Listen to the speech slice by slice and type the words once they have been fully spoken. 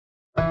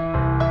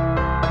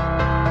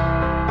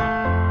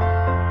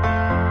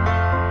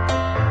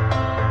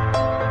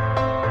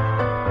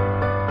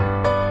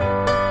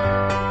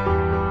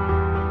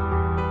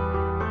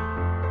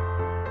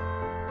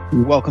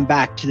Welcome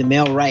back to the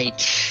Mail-Right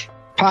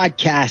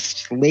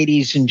podcast,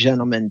 ladies and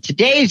gentlemen.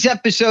 Today's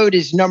episode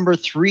is number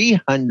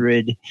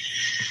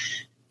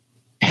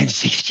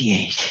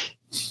 368.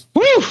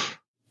 Woo!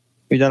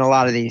 We've done a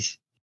lot of these.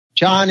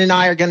 John and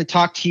I are going to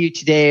talk to you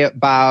today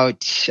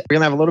about, we're going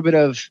to have a little bit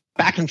of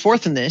back and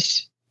forth in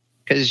this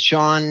because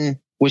John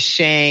was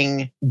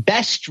saying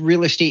best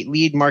real estate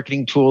lead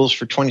marketing tools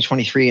for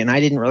 2023. And I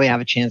didn't really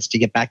have a chance to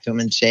get back to him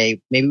and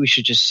say, maybe we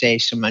should just say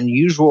some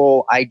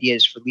unusual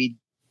ideas for lead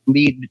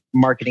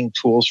marketing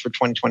tools for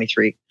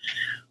 2023.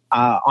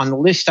 On the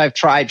list, I've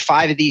tried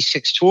 5 of these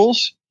 6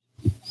 tools.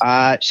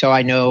 So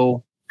I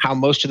know how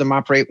most of them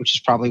operate, which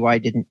is probably why I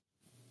didn't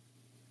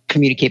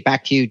communicate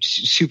back to you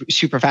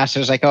super fast. I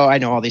was like, oh, I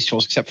know all these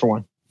tools except for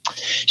one.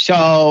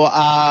 So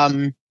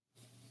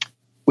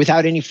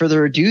without any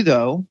further ado,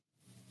 though,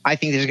 I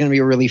think this is going to be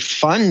a really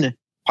fun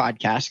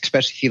podcast,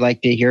 especially if you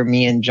like to hear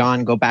me and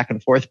John go back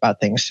and forth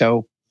about things.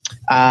 So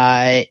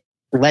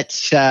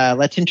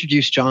let's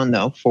introduce John,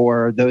 though,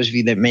 for those of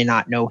you that may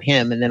not know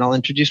him, and then I'll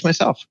introduce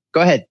myself.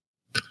 Go ahead.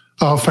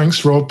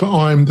 Thanks, Rob.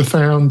 I'm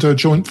the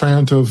joint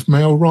founder of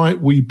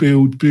Mail-Right. We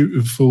build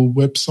beautiful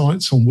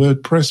websites on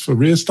WordPress for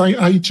real estate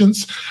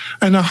agents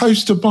and a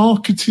host of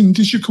marketing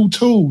digital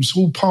tools,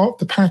 all part of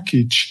the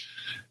package.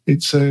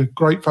 It's a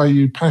great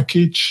value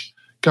package.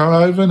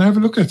 Go over and have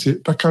a look at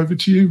it. Back over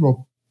to you,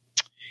 Rob.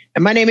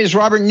 And my name is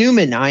Robert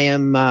Newman. I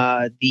am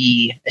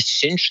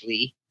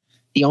essentially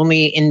the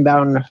only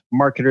inbound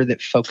marketer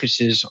that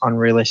focuses on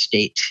real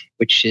estate,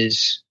 which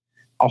is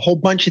a whole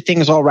bunch of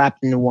things all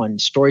wrapped into one: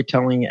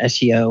 storytelling,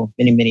 SEO,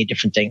 many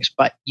different things.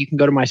 But you can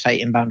go to my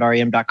site,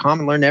 inboundrem.com,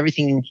 and learn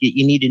everything that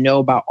you need to know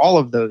about all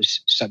of those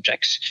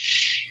subjects.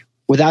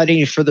 Without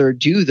any further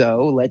ado,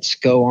 though, let's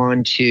go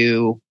on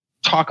to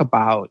talk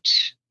about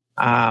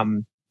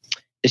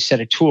this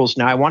set of tools.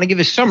 Now, I want to give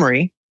a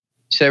summary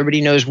so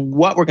everybody knows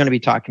what we're going to be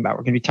talking about.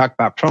 We're going to be talking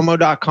about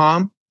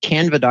promo.com,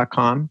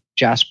 canva.com,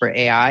 Jasper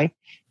AI,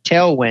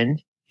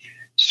 Tailwind,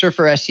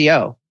 Surfer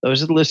SEO.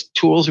 Those are the list of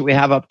tools that we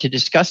have up to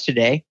discuss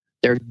today.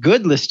 They're a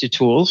good list of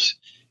tools.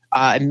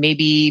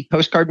 Maybe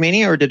Postcard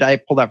Mania, or did I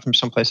pull that from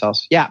someplace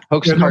else? Yeah,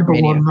 Postcard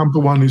Mania. Number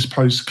one is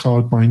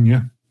Postcard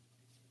Mania.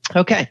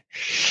 Okay.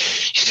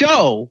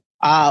 So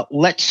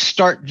let's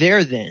start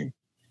there then.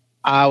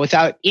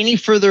 Without any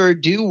further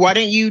ado, why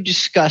don't you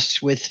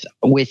discuss with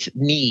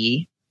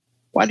me,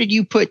 why did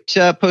you put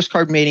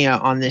Postcard Mania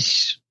on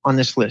this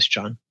list,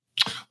 John?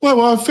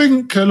 Well, I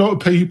think a lot of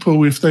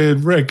people, if they're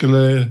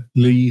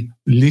regularly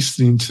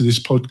listening to this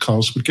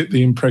podcast, would get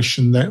the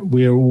impression that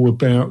we're all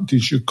about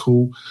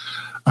digital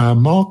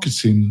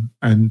marketing,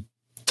 and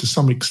to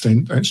some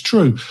extent that's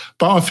true.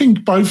 But I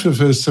think both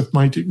of us have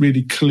made it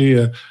really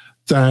clear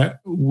that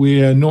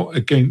we're not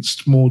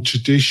against more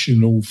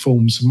traditional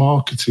forms of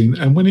marketing.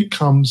 And when it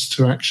comes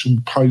to actual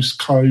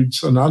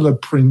postcodes and other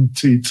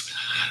printed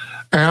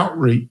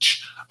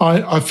outreach,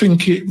 I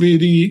think it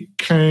really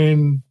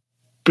can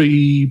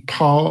be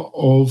part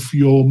of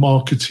your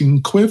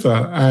marketing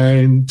quiver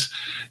and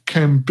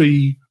can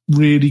be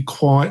really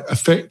quite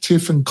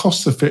effective and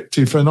cost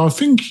effective. And I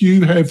think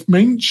you have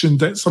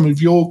mentioned that some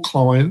of your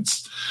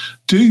clients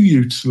do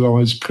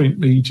utilize print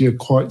media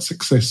quite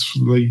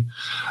successfully.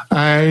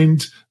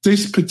 And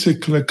this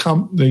particular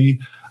company,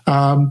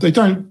 they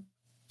don't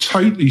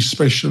totally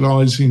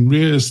specialize in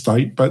real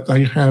estate, but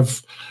they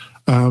have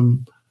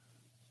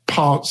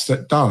parts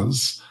that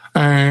does.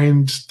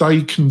 And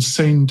they can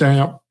send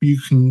out, you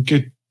can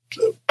get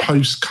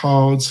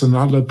postcards and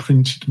other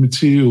printed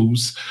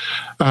materials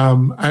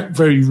at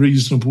very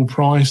reasonable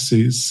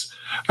prices.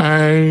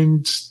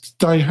 And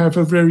they have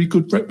a very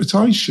good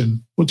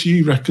reputation. What do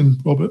you reckon,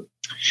 Robert?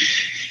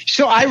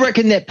 So I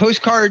reckon that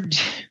postcard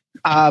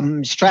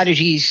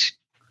strategies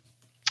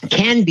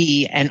can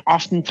be and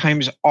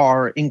oftentimes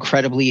are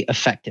incredibly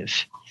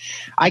effective.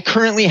 I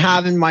currently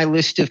have in my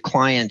list of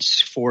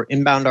clients for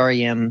Inbound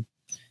REM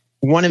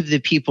one of the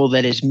people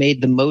that has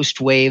made the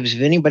most waves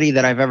of anybody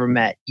that I've ever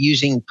met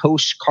using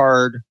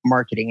postcard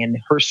marketing. And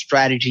her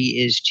strategy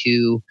is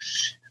to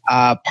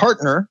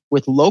partner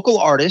with local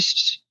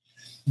artists,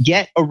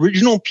 get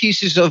original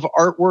pieces of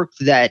artwork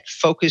that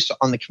focus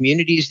on the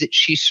communities that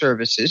she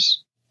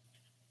services,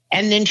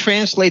 and then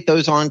translate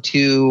those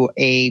onto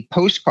a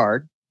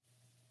postcard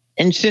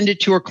and send it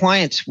to her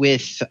clients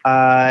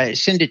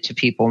send it to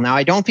people. Now,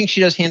 I don't think she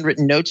does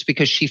handwritten notes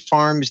because she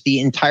farms the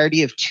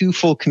entirety of 2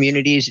 full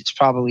communities. It's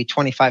probably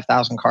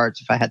 25,000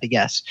 cards if I had to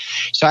guess.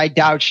 So I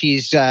doubt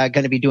she's going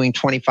to be doing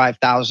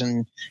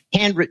 25,000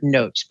 handwritten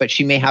notes, but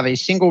she may have a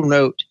single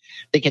note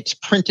that gets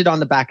printed on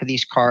the back of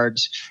these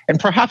cards, and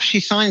perhaps she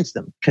signs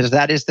them because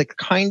that is the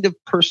kind of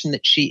person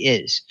that she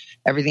is.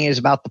 Everything is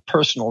about the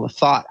personal, the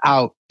thought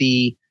out,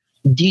 the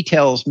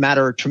details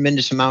matter a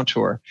tremendous amount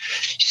to her.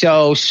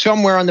 So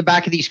somewhere on the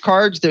back of these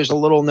cards, there's a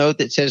little note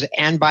that says,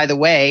 and by the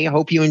way, I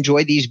hope you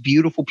enjoy these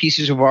beautiful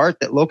pieces of art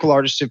that local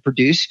artists have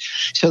produced.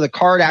 So the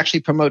card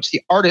actually promotes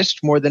the artist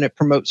more than it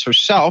promotes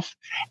herself.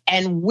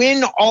 And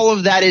when all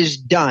of that is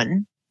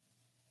done,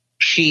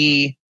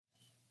 she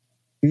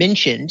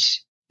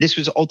mentions this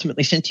was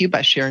ultimately sent to you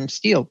by Sharon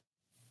Steele.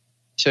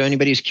 So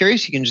anybody who's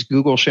curious, you can just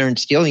Google Sharon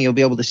Steele and you'll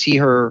be able to see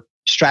her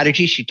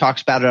strategy. She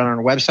talks about it on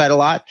her website a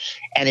lot,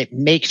 and it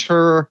makes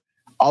her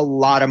a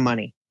lot of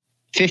money.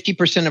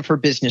 50% of her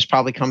business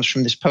probably comes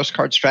from this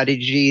postcard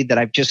strategy that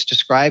I've just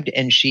described.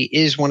 And she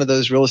is one of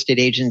those real estate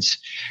agents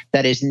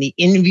that is in the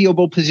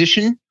enviable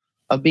position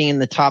of being in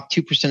the top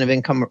 2% of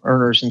income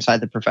earners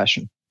inside the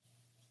profession.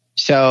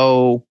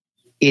 So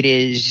it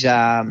is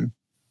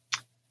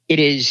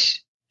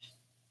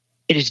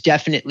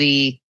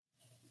definitely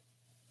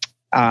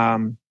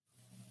in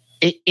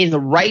the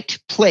right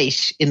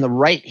place, in the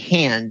right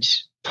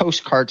hands,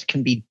 postcards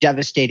can be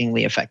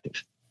devastatingly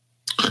effective.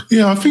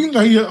 Yeah, I think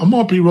I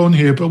might be wrong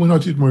here, but when I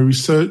did my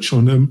research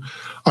on them,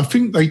 I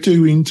think they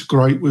do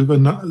integrate with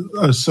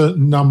a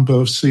certain number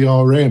of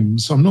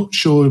CRMs. I'm not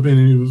sure if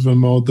any of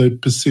them are the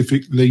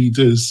Pacific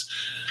leaders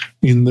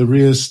in the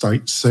real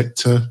estate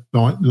sector,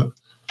 like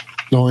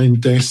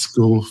LionDesk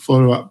or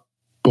Follow Up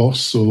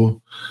Boss,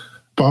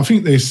 but I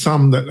think there's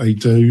some that they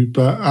do.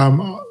 But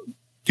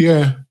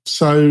yeah,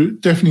 so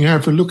definitely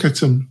have a look at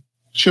them.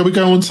 Shall we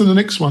go on to the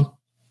next one?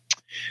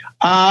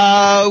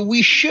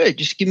 We should.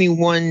 Just give me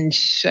 1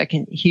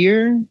 second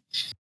here.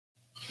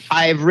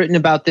 I've written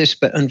about this,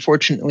 but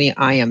unfortunately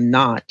I am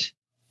not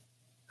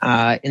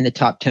in the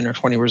top 10 or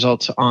 20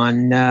 results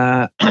on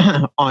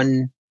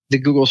the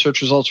Google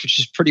search results, which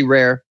is pretty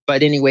rare.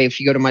 But anyway, if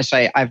you go to my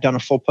site, I've done a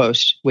full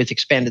post with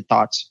expanded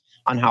thoughts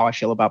on how I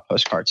feel about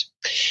postcards.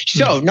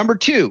 So number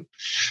 2,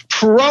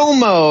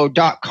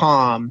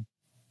 promo.com.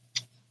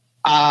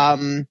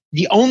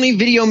 The only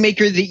video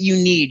maker that you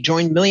need.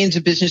 Join millions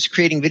of businesses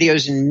creating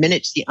videos in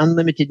minutes. The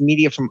unlimited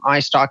media from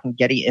iStock and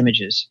Getty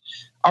Images.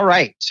 All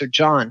right. So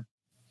John,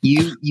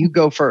 you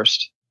go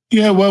first.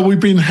 Yeah, well, we've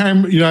been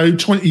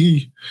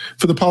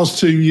for the past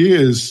 2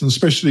 years, and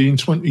especially in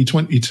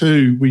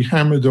 2022, we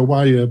hammered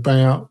away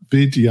about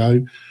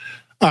video.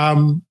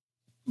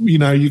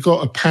 You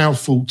got a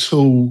powerful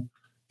tool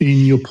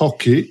in your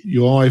pocket,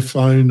 your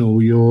iPhone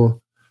or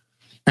your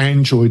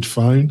Android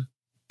phone,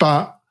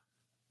 but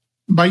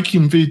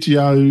making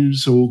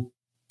videos or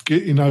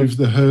getting over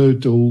the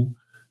hurdle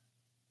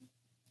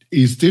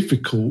is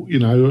difficult.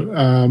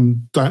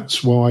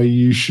 That's why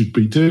you should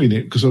be doing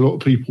it, because a lot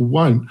of people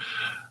won't.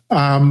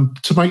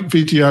 To make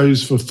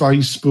videos for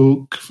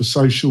Facebook, for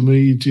social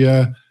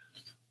media,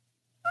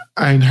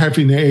 and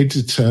having an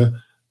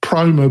editor,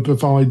 Promo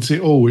provides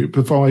it all. It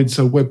provides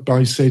a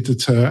web-based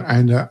editor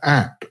and an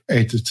app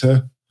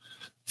editor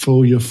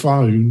for your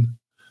phone.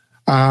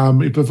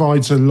 It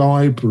provides a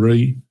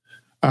library,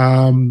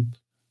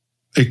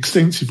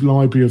 extensive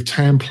library of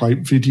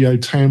video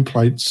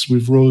templates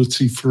with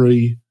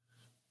royalty-free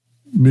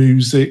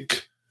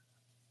music,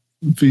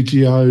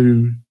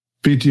 videos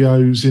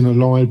in a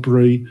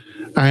library,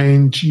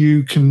 and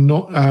you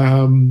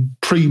can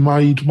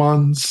pre-made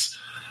ones,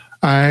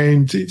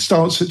 and it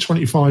starts at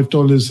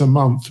 $25 a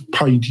month,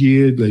 paid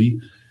yearly.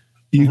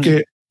 You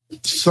get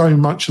so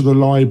much of the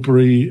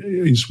library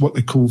is what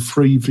they call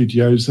free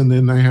videos, and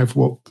then they have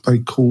what they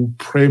call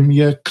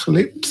Premier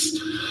Clips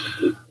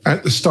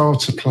at the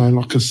starter plan,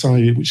 like I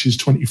say, which is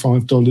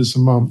 $25 a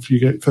month. You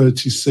get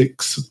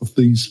 36 of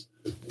these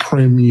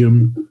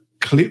premium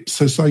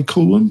clips, as they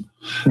call them.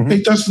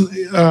 It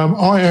doesn't.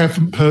 I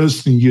haven't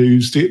personally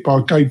used it, but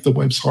I gave the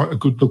website a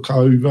good look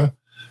over,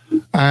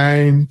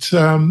 and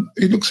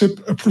it looks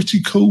a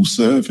pretty cool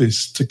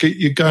service to get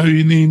you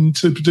going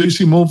into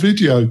producing more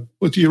video.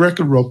 What do you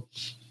reckon, Rob?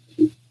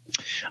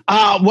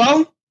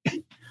 Well,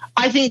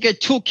 I think a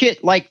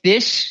toolkit like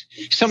this,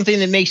 something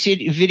that makes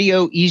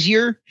video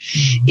easier,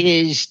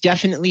 is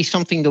definitely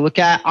something to look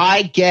at.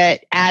 I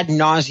get ad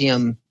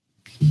nauseum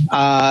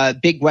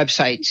big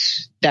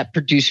websites that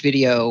produce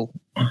video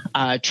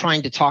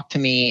trying to talk to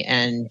me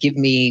and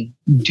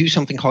do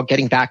something called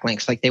getting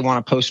backlinks. Like they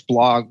want to post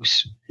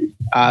blogs.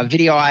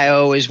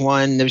 Video.io is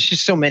one. There's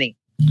just so many.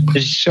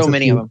 There's so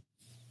many of them.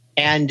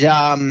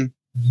 And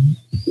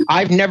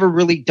I've never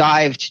really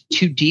dived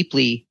too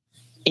deeply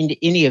into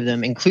any of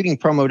them, including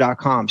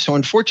promo.com. So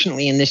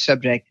unfortunately in this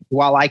subject,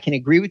 while I can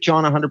agree with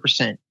John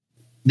 100%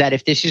 that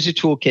if this is a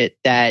toolkit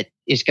that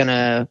is going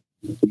to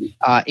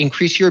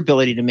increase your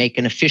ability to make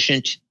an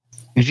efficient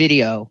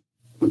video,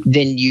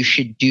 then you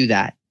should do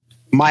that.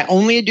 My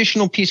only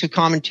additional piece of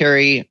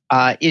commentary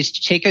is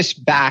to take us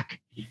back,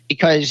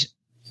 because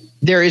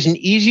there is an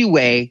easy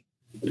way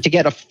to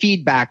get a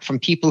feedback from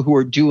people who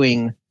are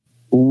doing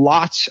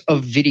lots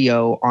of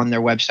video on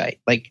their website.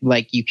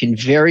 Like you can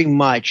very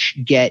much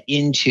get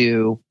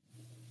into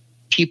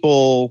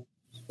people,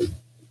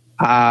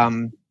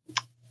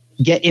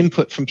 get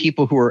input from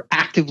people who are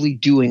actively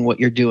doing what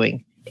you're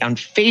doing. On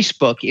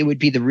Facebook, it would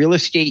be the Real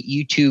Estate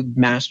YouTube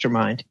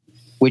Mastermind,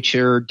 which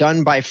are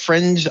done by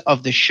friends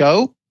of the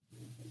show.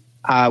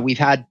 We've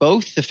had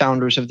both the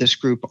founders of this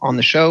group on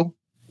the show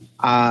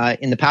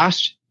in the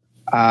past.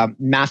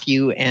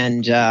 Matthew,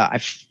 and I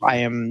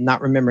am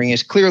not remembering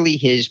as clearly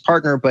his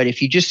partner, but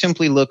if you just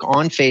simply look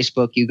on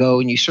Facebook, you go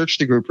and you search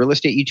the group Real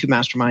Estate YouTube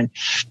Mastermind,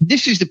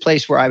 this is the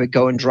place where I would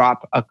go and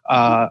drop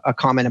a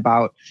comment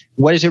about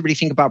what does everybody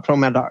think about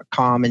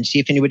ProMed.com and see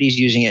if anybody's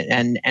using it,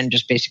 and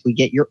just basically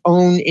get your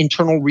own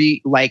internal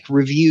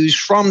reviews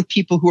from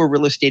people who are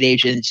real estate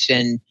agents.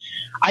 And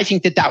I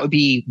think that would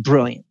be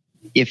brilliant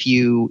if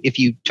you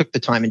took the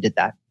time and did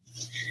that.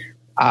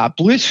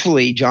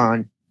 Blissfully,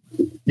 John,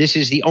 this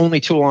is the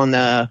only tool of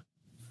the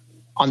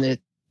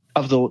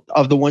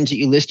ones that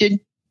you listed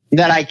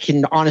that I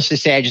can honestly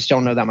say I just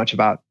don't know that much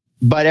about.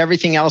 But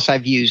everything else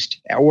I've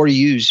used or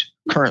use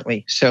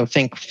currently. So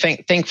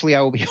thankfully,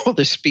 I will be able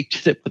to speak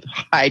to it with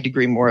a high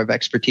degree more of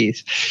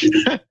expertise.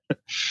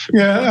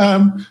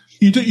 Yeah.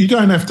 You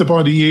don't have to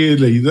buy the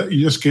yearly, that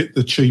you just get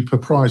the cheaper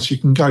price. You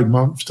can go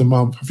month to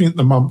month. I think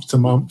the month to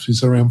month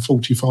is around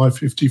 45,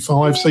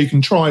 55. So you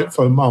can try it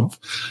for a month.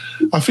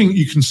 I think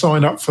you can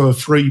sign up for a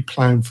free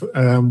plan,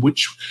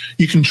 which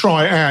you can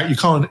try it out. You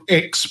can't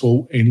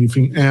export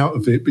anything out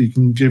of it, but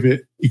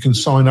you can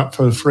sign up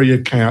for a free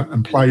account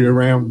and play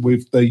around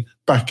with the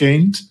back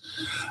end.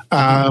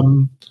 I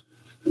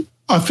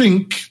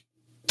think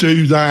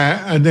do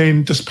that and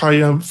then just pay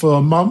them for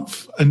a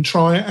month and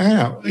try it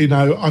out.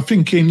 I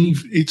think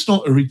it's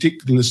not a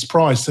ridiculous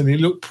price, and it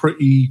looked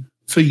pretty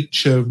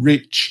feature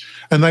rich.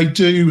 And they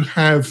do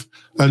have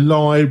a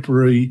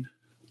library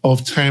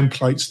of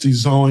templates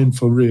designed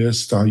for real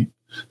estate.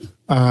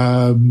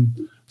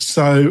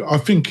 So I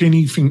think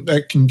anything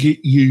that can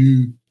get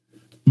you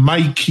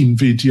making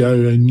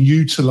video and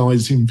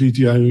utilising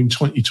video in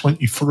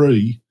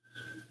 2023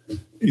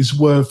 is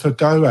worth a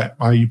go at,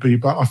 maybe.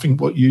 But I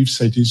think what you've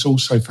said is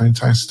also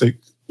fantastic.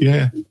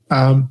 Yeah.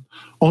 On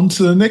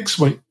to the next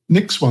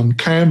one,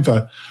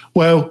 Canva.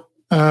 Well,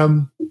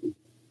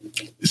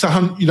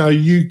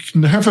 you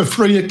can have a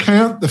free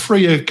account. The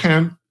free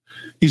account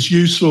is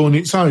useful on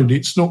its own.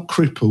 It's not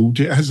crippled.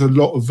 It has a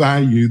lot of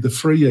value, the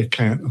free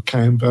account of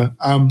Canva.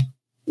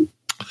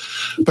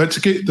 But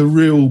to get the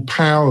real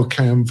power of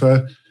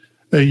Canva,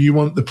 you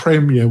want the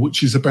Premier,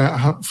 which is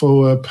about,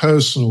 for a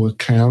personal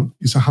account,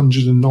 is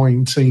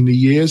 $119 a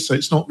year, so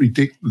it's not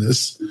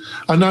ridiculous.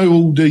 I know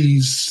all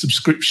these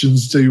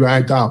subscriptions do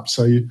add up,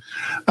 so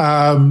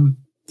it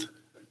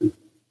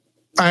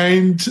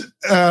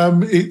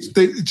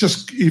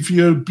just, if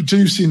you're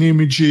producing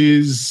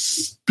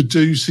images,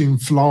 producing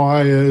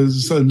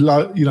flyers,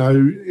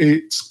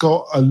 it's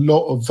got a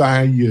lot of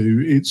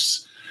value.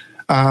 It's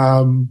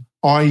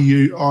I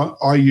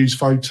use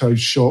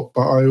Photoshop,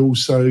 but I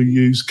also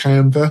use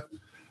Canva,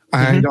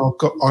 and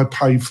I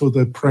pay for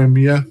the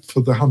Premier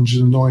for the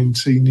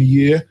 $119 a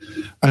year,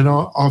 and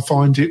I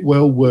find it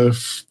well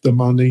worth the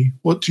money.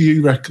 What do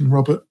you reckon,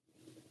 Robert?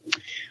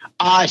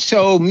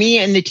 So me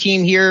and the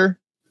team here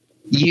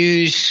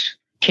use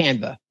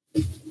Canva.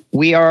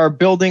 We are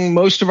building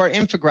most of our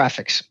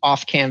infographics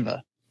off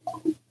Canva.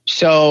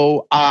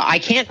 So I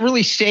can't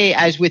really say,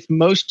 as with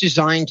most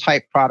design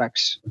type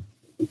products,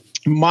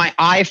 my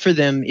eye for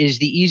them is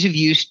the ease of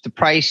use, the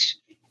price,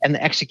 and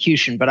the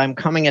execution. But I'm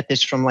coming at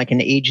this from like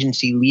an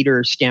agency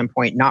leader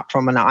standpoint, not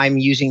from an I'm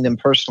using them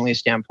personally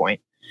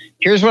standpoint.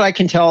 Here's what I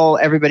can tell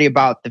everybody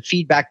about the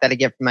feedback that I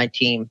get from my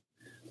team.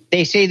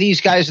 They say these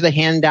guys are the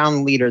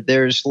hand-down leader.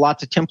 There's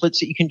lots of templates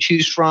that you can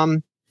choose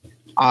from.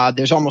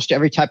 There's almost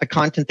every type of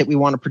content that we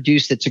want to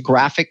produce that's a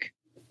graphic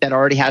that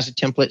already has a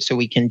template, so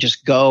we can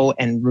just go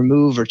and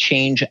remove or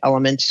change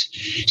elements.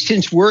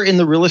 Since we're in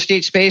the real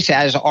estate space,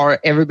 as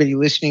are everybody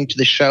listening to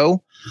the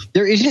show,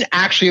 there isn't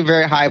actually a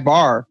very high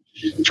bar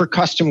for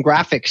custom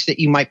graphics that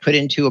you might put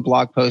into a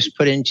blog post,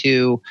 put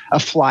into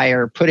a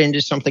flyer, put into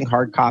something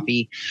hard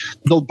copy.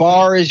 The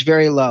bar is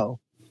very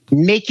low,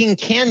 making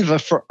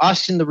Canva for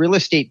us in the real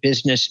estate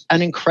business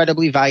an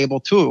incredibly valuable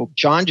tool.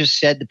 John just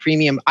said the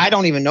premium. I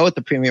don't even know what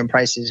the premium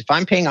price is. If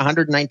I'm paying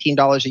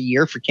 $119 a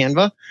year for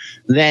Canva,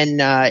 then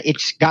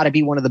it's got to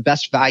be one of the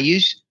best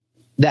values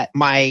that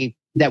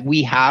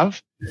we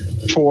have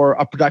for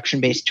a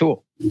production-based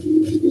tool.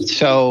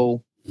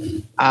 So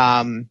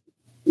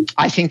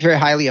I think very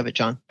highly of it,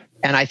 John.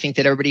 And I think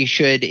that everybody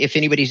should, if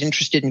anybody's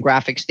interested in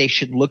graphics, they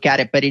should look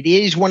at it. But it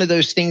is one of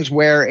those things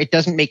where it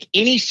doesn't make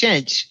any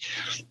sense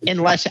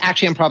unless,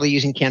 actually, I'm probably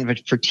using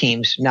Canva for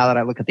Teams now that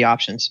I look at the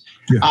options.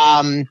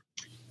 Yeah.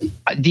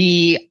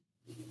 The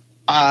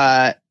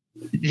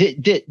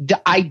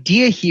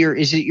idea here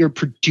is that you're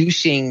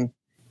producing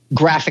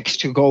graphics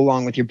to go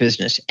along with your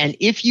business. And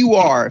if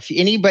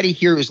anybody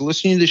here who's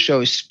listening to the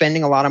show is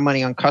spending a lot of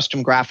money on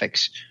custom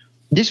graphics,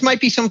 this might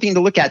be something to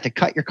look at to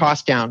cut your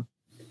costs down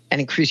and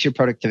increase your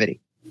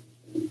productivity.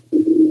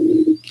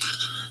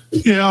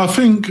 Yeah, I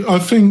think,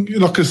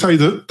 like I say,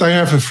 that they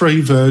have a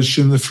free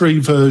version. The free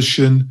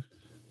version,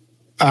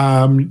 they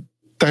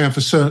have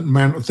a certain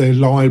amount of their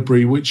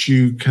library which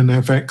you can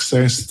have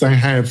access. They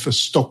have a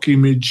stock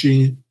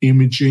imaging,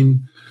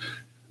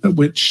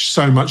 which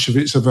so much of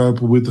it's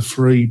available with the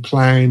free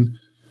plan.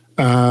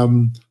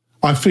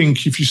 I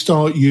think if you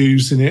start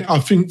using it, I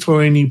think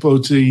for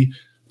anybody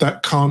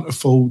that can't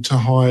afford to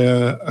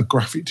hire a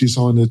graphic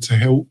designer to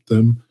help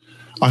them,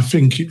 I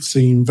think it's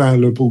an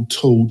invaluable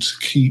tool to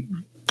keep,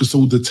 because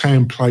all the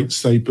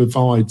templates they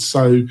provide.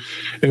 So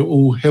it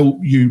will help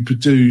you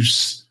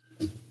produce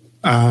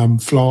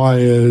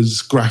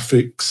flyers,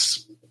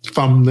 graphics,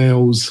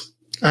 thumbnails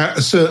at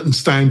a certain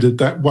standard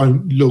that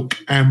won't look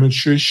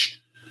amateurish.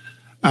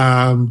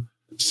 I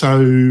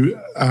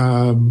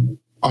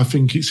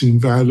think it's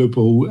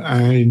invaluable,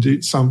 and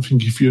it's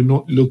something, if you're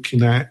not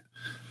looking at,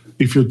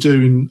 if you're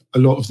doing a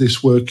lot of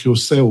this work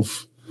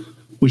yourself,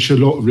 which a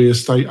lot of real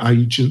estate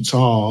agents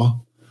are,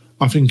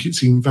 I think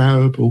it's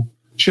invaluable.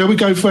 Shall we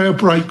go for our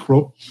break,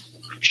 Rob?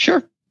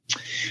 Sure.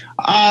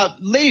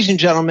 Ladies and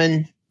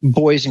gentlemen,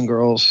 boys and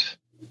girls,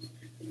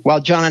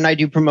 while John and I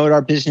do promote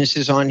our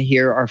businesses on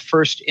here, our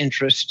first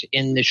interest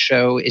in this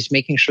show is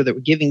making sure that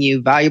we're giving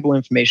you valuable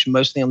information,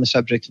 mostly on the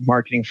subject of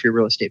marketing for your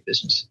real estate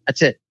business.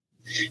 That's it.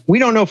 We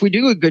don't know if we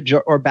do a good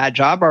or bad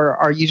job.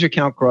 Our user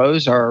count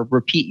grows, our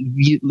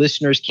repeat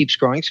listeners keeps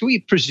growing, so we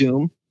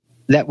presume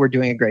that we're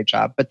doing a great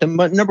job. But the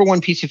number one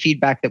piece of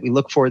feedback that we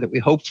look for, that we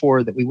hope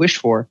for, that we wish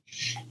for,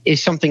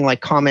 is something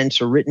like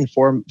comments or written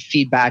form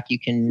feedback. You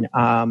can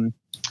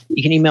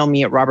email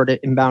me at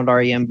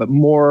robert@inboundrem, but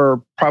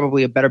more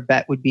probably a better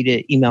bet would be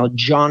to email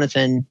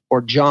Jonathan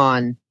or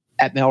John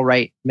at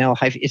mail-right.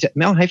 Is it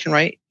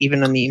mail-right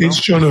even on the email?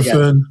 It's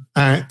Jonathan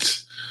at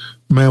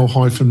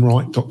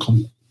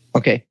mail-right.com.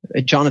 Okay,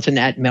 Jonathan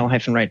at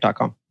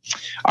mail-right.com.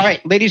 All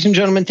right, ladies and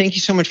gentlemen, thank you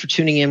so much for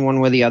tuning in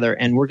one way or the other.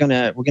 And we're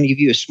gonna give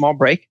you a small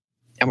break,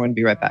 and we're gonna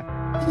be right back.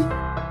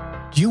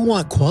 Do you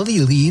want quality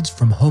leads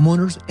from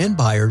homeowners and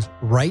buyers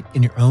right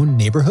in your own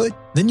neighborhood?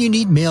 Then you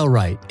need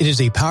MailRight. It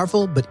is a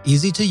powerful but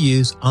easy to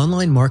use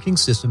online marketing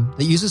system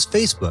that uses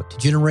Facebook to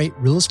generate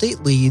real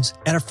estate leads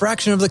at a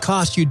fraction of the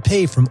cost you'd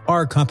pay from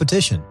our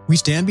competition. We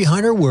stand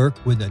behind our work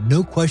with a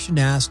no question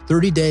asked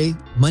 30-day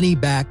money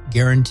back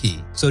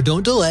guarantee. So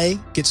don't delay.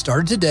 Get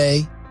started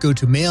today. Go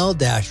to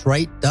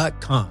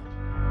mail-right.com.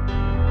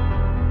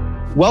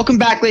 Welcome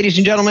back, ladies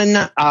and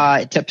gentlemen.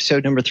 It's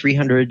episode number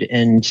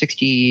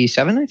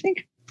 367, I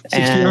think.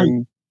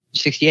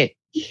 68.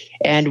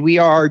 And we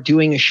are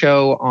doing a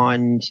show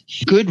on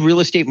good real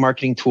estate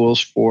marketing tools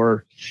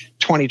for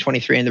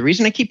 2023. And the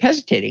reason I keep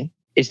hesitating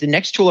is the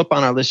next tool up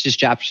on our list is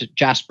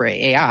Jasper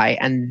AI.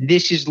 And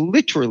this is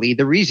literally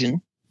the reason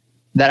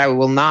that I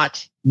will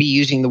not be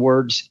using the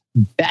words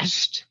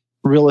best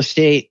real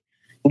estate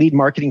lead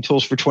marketing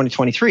tools for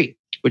 2023,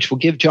 which will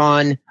give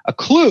John a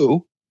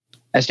clue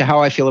as to how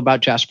I feel about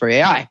Jasper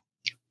AI.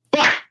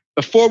 But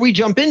before we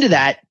jump into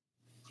that,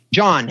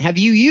 John, have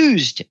you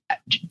used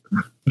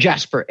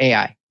Jasper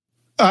AI?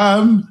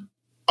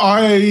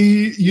 I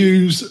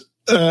use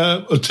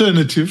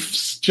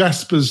alternatives.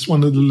 Jasper's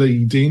one of the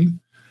leading.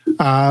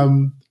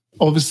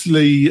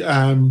 Obviously,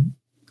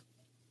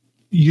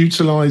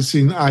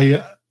 utilizing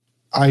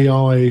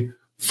AI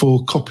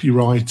for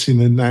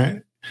copywriting and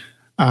that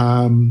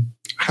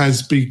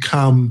has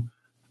become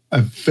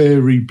a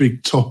very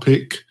big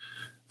topic.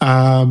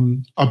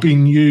 I've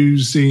been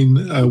using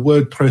a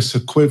WordPress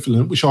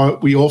equivalent, which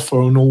we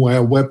offer on all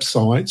our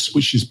websites,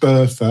 which is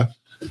Bertha,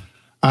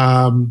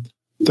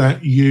 that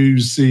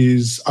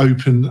uses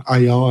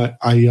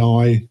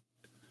OpenAI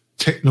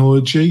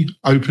technology.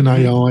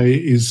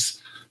 OpenAI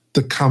is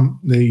the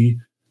company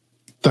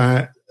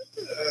that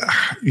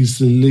is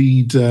the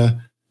leader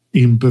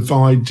in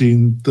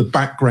providing the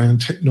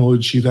background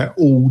technology that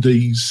all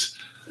these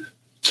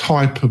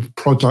type of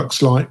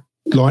products like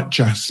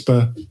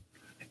Jasper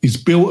is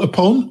built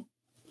upon.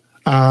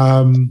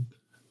 And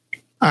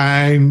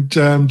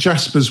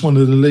Jasper's one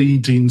of the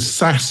leading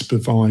SaaS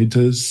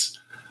providers.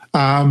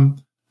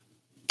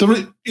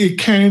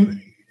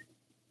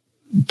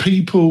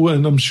 People,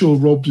 and I'm sure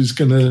Rob is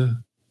going to,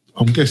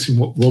 I'm guessing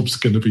what Rob's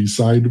going to be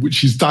saying,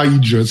 which is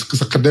dangerous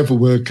because I can never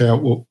work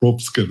out what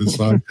Rob's going to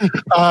say.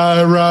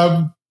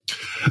 I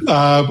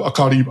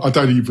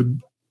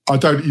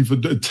don't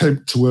even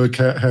attempt to work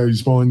out how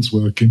his mind's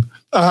working.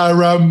 That's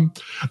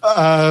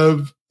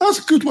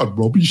a good one,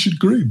 Rob. You should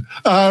grin.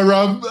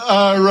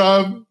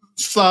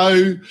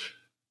 So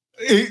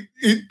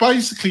it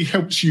basically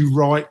helps you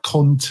write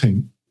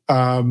content,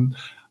 and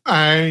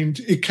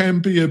it can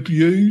be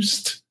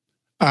abused.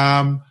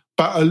 But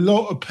a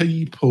lot of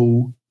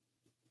people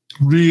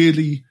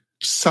really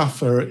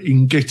suffer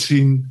in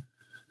getting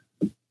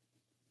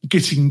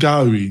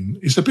going.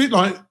 It's a bit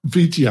like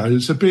video.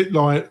 It's a bit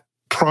like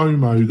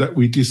promo that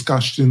we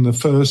discussed in the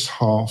first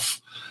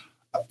half.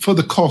 For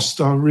the cost,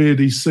 I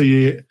really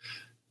see it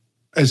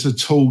as a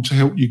tool to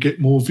help you get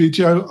more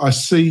video. I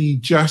see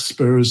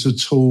Jasper as a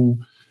tool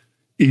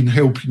in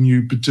helping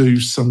you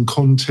produce some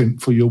content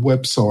for your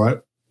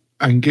website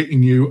and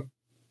getting you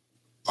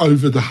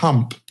over the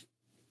hump.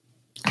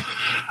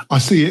 I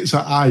see it as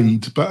an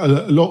aid, but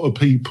a lot of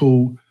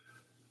people,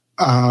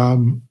 I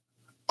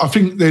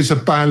think there's a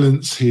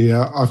balance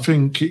here. I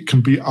think it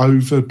can be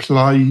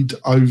overplayed,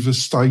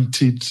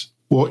 overstated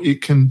what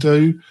it can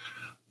do,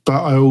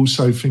 but I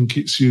also think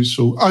it's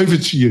useful. Over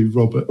to you,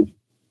 Robert.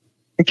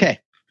 Okay.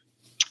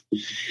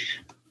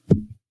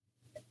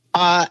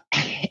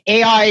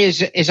 AI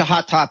is a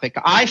hot topic.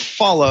 I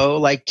follow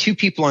like two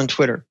people on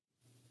Twitter,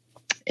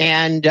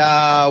 and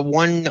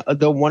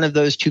one of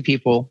those two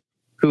people,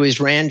 who is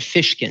Rand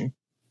Fishkin,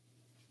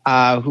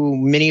 who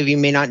many of you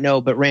may not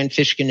know, but Rand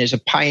Fishkin is a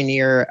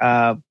pioneer,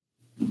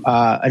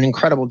 an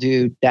incredible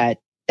dude that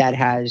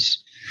has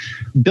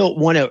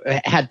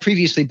had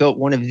previously built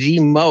one of the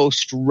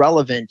most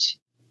relevant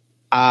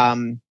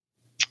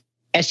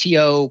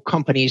SEO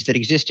companies that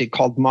existed,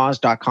 called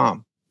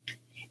Moz.com.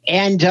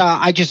 And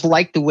I just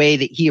like the way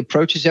that he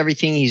approaches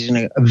everything. He's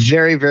a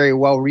very, very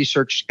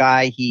well-researched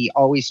guy. He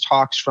always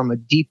talks from a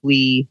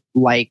deeply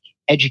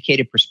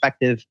educated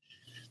perspective.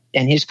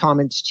 And his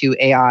comments to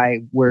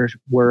AI were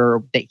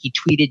that he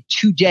tweeted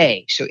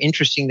today. So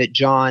interesting that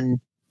John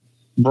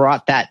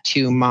brought that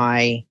to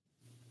my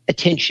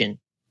attention.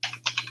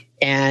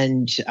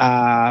 And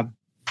I'm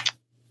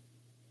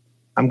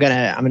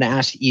gonna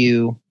ask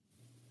you.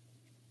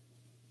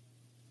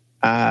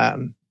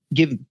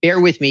 Bear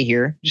with me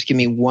here. Just give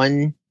me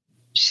 1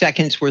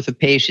 second's worth of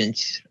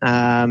patience.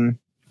 Well,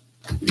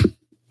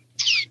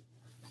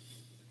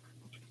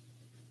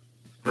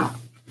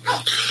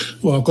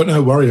 I've got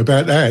no worry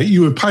about that.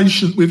 You were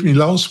patient with me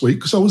last week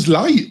because I was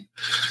late.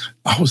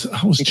 I was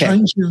okay.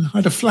 Changing. I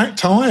had a flat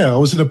tire. I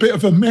was in a bit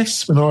of a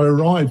mess when I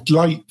arrived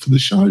late for the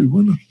show,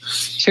 wasn't I?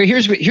 So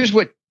here's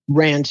what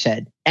Rand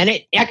said, and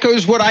it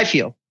echoes what I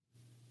feel.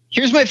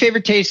 Here's my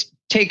favorite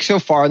take so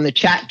far on the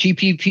Chat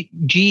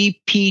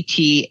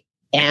GPT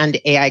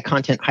and AI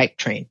content hype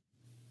train.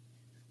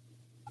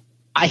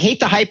 I hate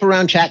the hype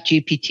around Chat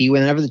GPT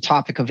whenever the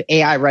topic of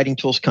AI writing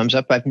tools comes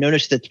up. I've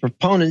noticed that the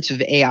proponents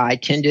of AI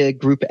tend to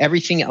group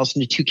everything else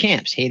into two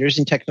camps: haters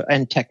and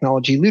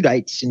technology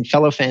Luddites, and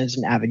fellow fans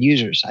and avid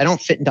users. I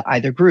don't fit into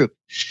either group.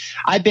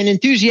 I've been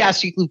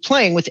enthusiastically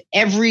playing with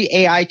every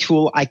AI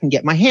tool I can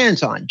get my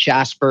hands on: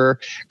 Jasper,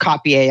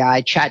 Copy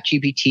AI, Chat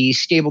GPT,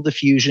 Stable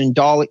Diffusion,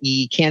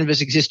 DALL-E,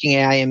 Canva's existing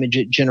AI image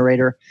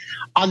generator.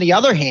 On the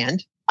other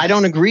hand, I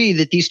don't agree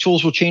that these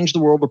tools will change the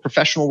world of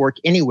professional work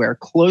anywhere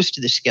close to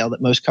the scale that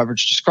most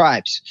coverage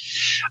describes.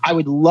 I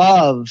would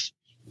love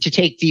to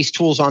take these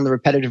tools on the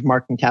repetitive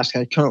marketing tasks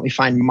I currently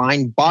find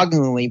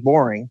mind-bogglingly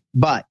boring,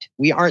 but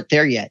we aren't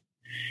there yet.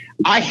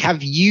 I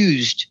have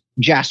used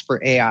Jasper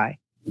AI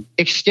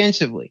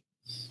extensively.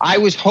 I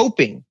was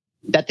hoping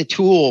that the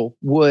tool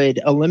would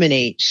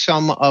eliminate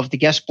some of the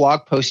guest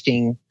blog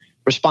posting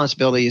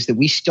responsibilities that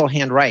we still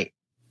handwrite.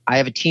 I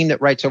have a team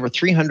that writes over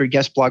 300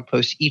 guest blog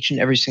posts each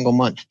and every single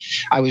month.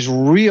 I was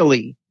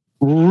really,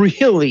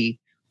 really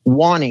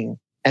wanting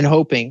and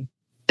hoping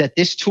that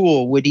this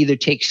tool would either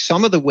take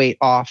some of the weight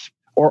off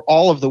or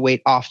all of the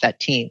weight off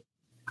that team.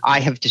 I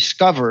have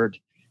discovered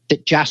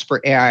that Jasper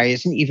AI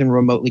isn't even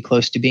remotely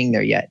close to being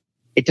there yet.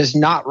 It does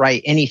not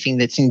write anything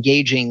that's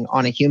engaging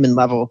on a human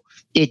level.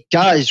 It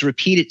does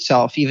repeat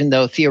itself, even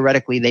though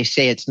theoretically they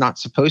say it's not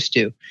supposed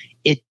to.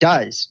 It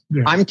does.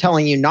 Yeah. I'm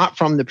telling you, not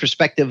from the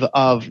perspective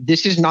of,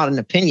 this is not an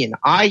opinion.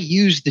 I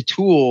use the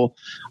tool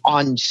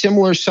on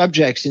similar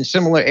subjects in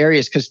similar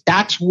areas because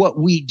that's what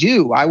we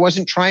do. I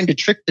wasn't trying to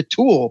trick the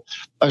tool.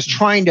 I was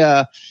trying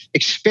to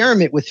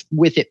experiment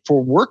with it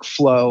for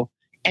workflow,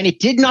 and it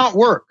did not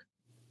work.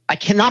 I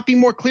cannot be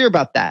more clear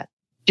about that.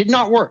 Did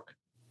not work.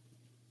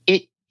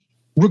 It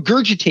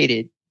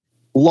regurgitated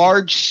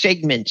large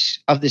segments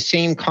of the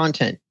same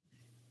content,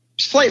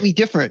 slightly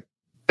different,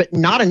 but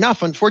not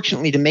enough,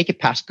 unfortunately, to make it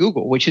past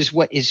Google, which is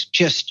what is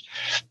just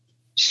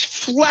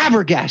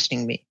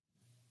flabbergasting me,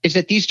 is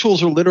that these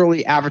tools are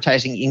literally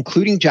advertising,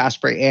 including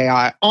Jasper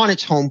AI, on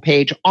its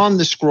homepage, on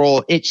the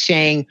scroll. It's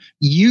saying,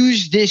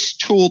 use this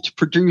tool to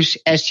produce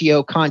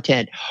SEO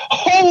content.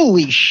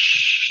 Holy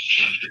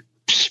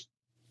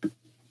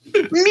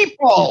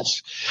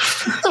meatballs.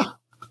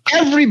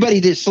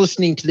 Everybody that's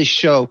listening to this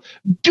show,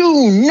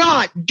 do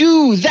not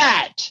do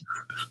that.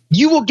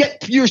 You will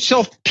get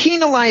yourself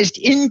penalized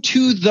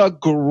into the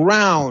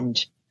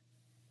ground.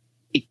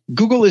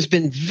 Google has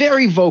been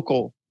very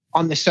vocal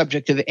on the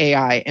subject of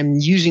AI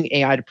and using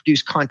AI to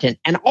produce content.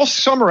 And I'll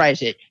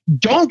summarize it.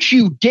 Don't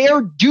you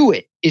dare do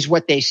it, is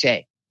what they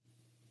say.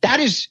 That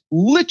is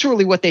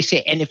literally what they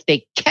say. And if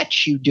they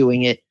catch you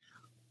doing it,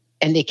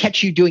 and they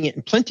catch you doing it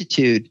in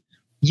plentitude,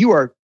 you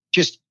are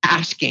just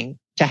asking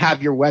to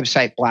have your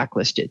website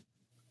blacklisted.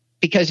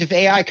 Because if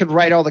AI could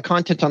write all the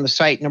content on the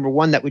site, number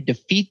one, that would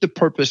defeat the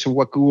purpose of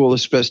what Google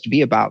is supposed to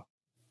be about.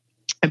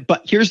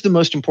 But here's the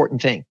most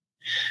important thing.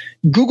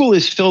 Google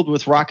is filled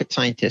with rocket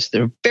scientists.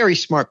 They're very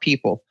smart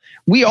people.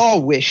 We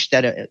all wish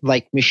that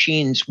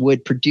machines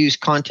would produce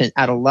content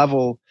at a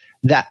level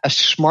that a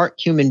smart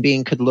human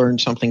being could learn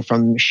something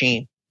from the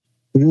machine.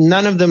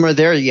 None of them are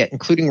there yet,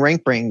 including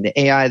RankBrain, the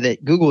AI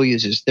that Google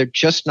uses. They're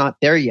just not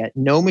there yet.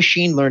 No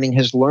machine learning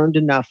has learned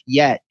enough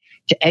yet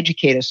to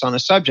educate us on a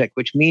subject,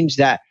 which means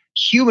that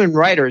human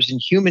writers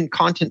and human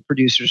content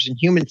producers and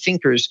human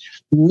thinkers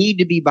need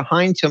to be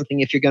behind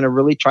something if you're going to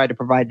really try to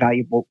provide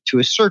value to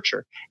a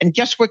searcher. And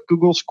guess what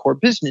Google's core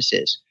business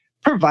is?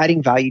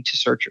 Providing value to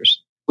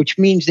searchers, which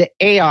means that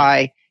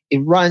AI, it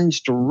runs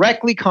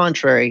directly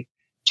contrary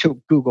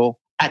to Google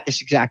at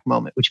this exact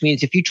moment, which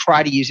means if you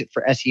try to use it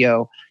for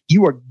SEO,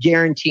 you are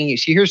guaranteeing you.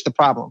 See, here's the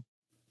problem.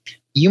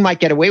 You might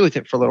get away with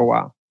it for a little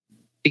while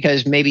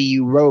because maybe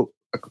you wrote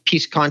a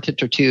piece of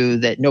content or two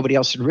that nobody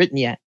else had written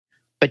yet.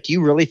 But do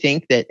you really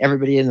think that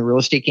everybody in the real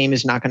estate game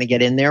is not going to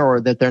get in there, or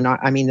that they're not?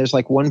 I mean, there's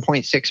like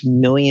 1.6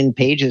 million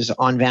pages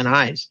on Van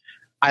Nuys.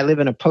 I live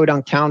in a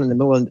podunk town in the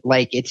middle of,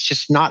 like, it's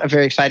just not a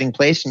very exciting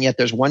place. And yet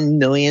there's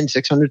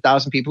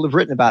 1,600,000 people who've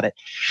written about it.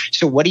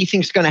 So what do you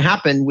think is going to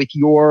happen with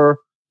your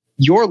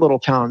little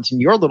towns and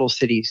your little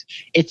cities?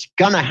 It's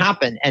going to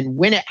happen. And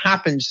when it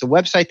happens, the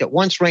website that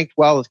once ranked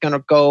well is going to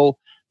go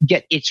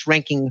get its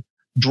ranking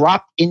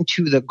dropped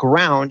into the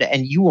ground,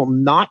 and you will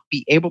not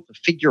be able to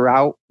figure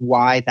out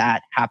why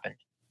that happened.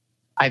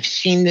 I've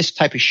seen this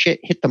type of shit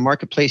hit the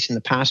marketplace in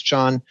the past,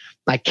 John.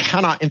 I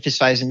cannot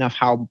emphasize enough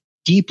how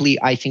deeply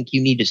I think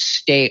you need to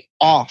stay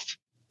off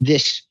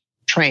this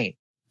train.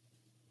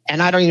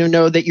 And I don't even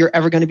know that you're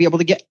ever going to be able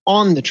to get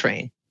on the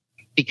train,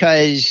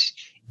 because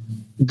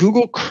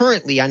Google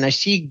currently, and I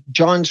see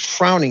John's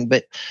frowning,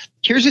 but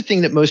here's the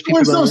thing that most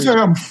people don't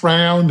understand. I'm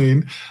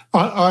frowning.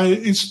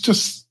 It's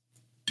just,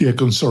 yeah,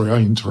 go on. Sorry, I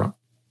interrupt.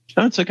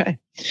 No, it's okay.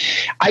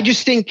 I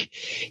just think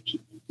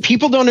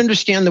people don't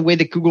understand the way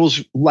that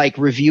Google's like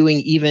reviewing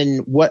even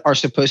what are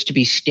supposed to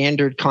be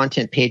standard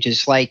content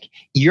pages. Like,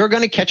 you're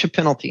going to catch a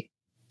penalty.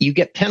 You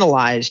get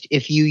penalized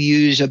if you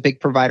use a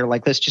big provider.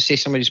 Like, let's just say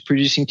somebody's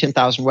producing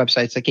 10,000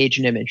 websites like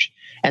Agent Image,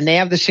 and they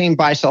have the same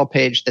buy-sell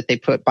page that they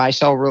put buy,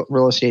 sell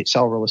real estate,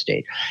 sell real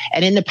estate.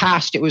 And in the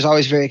past, it was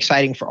always very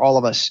exciting for all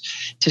of us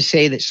to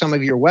say that some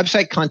of your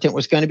website content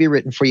was going to be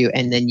written for you,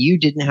 and then you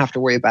didn't have to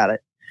worry about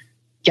it.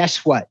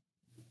 Guess what?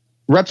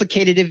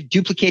 Replicative,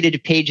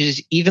 duplicated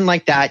pages, even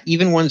like that,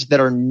 even ones that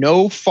are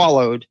no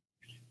followed,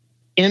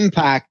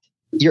 impact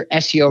your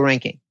SEO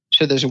ranking.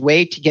 So there's a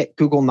way to get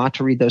Google not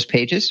to read those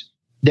pages.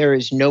 There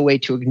is no way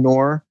to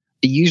ignore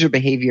the user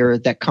behavior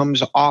that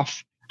comes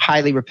off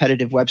highly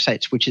repetitive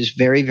websites, which is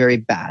very, very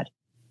bad.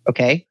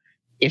 Okay?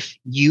 If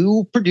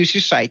you produce a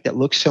site that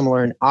looks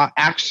similar and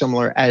acts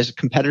similar as a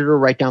competitor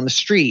right down the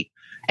street,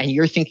 and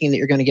you're thinking that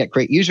you're going to get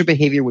great user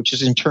behavior, which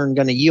is in turn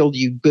going to yield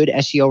you good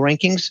SEO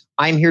rankings,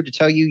 I'm here to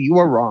tell you, you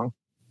are wrong.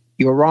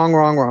 You are wrong,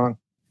 wrong, wrong.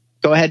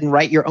 Go ahead and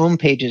write your own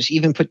pages.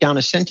 Even put down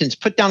a sentence,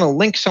 put down a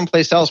link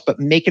someplace else, but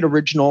make it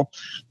original.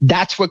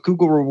 That's what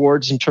Google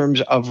rewards in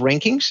terms of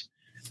rankings.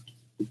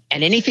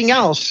 And anything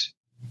else,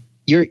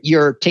 you're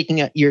either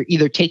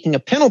taking a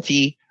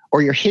penalty,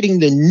 or you're hitting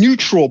the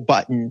neutral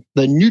button,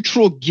 the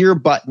neutral gear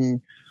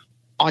button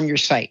on your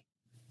site.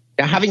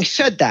 Now, having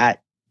said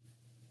that,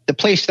 the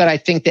place that I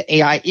think that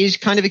AI is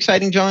kind of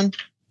exciting, John,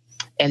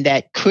 and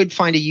that could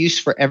find a use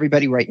for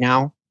everybody right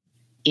now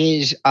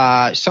is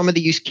some of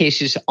the use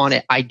cases on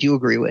it I do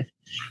agree with.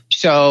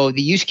 So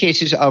the use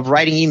cases of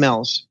writing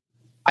emails,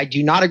 I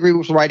do not agree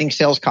with writing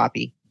sales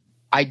copy.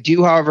 I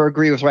do, however,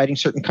 agree with writing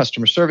certain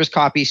customer service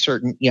copy,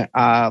 certain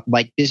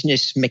like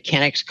business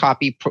mechanics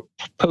copy,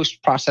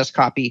 post-process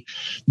copy.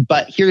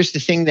 But here's the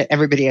thing that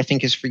everybody, I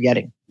think, is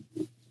forgetting.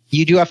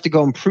 You do have to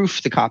go and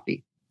proof the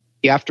copy.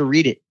 You have to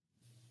read it,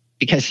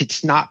 because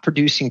it's not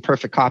producing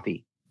perfect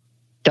copy.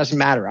 Doesn't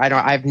matter.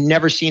 I've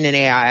never seen an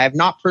AI. I have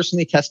not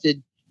personally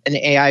tested an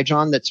AI,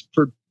 John, that's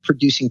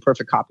producing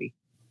perfect copy.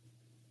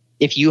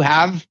 If you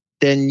have,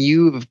 then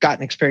you've got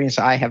an experience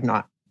I have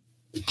not.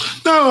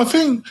 No, I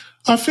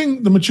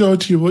think the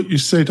majority of what you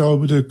said I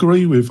would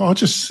agree with. I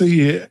just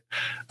see it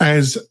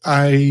as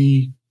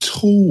a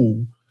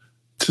tool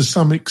to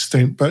some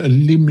extent, but a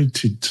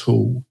limited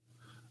tool.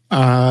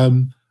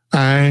 And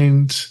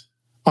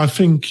I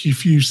think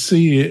if you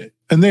see it,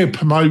 and they're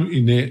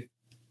promoting it,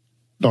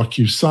 like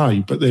you say,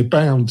 but they're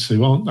bound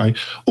to, aren't they?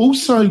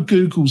 Also,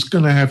 Google's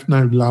going to have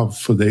no love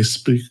for this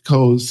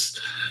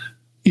because,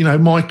 you know,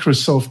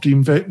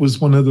 Microsoft was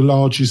one of the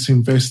largest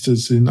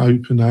investors in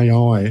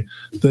OpenAI.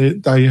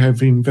 They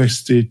have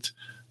invested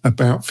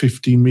about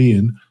 50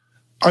 million.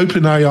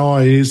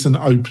 OpenAI is an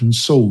open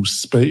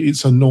source, but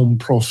it's a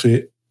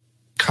non-profit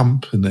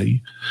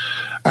company.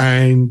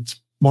 And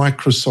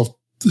Microsoft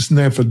has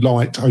never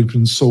liked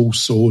open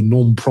source or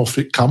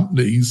non-profit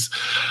companies.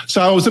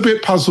 So I was a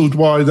bit puzzled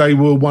why they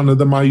were one of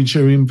the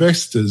major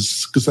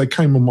investors, because they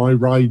came on my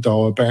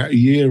radar about a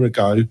year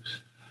ago.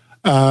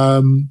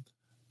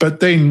 But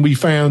then we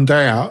found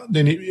out,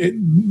 then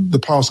the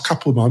past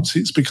couple of months,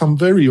 it's become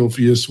very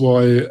obvious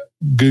why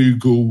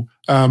Google,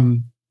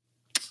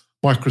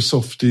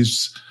 Microsoft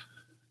is,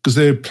 because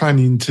they're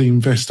planning to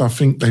invest, I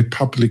think they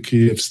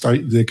publicly have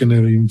stated they're going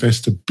to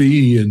invest $1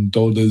 billion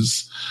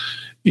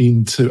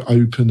into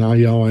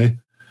OpenAI.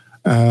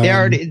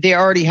 They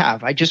already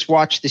have. I just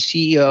watched the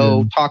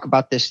CEO talk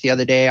about this the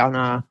other day on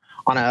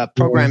a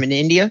program in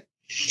India,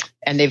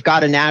 and they've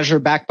got an Azure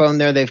backbone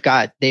there. They've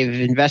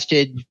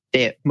invested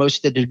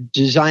most of the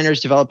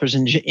designers, developers,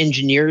 and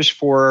engineers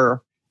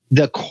for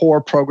the core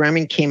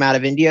programming came out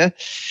of India.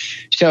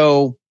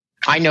 So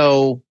I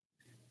know,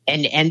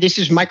 and this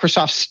is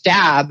Microsoft's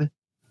stab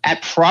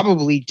at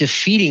probably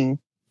defeating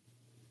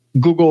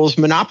Google's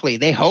monopoly.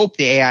 They hope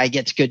the AI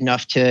gets good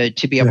enough to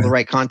be able to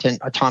write content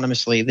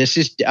autonomously. This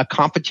is a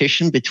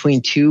competition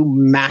between two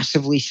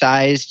massively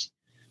sized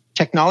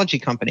technology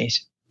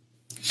companies.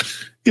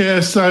 Yeah,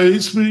 so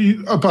it's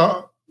really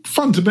about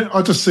fundamental.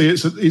 I just see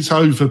it's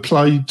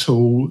overplayed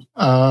tool,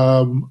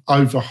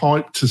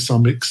 overhyped to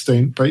some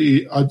extent, but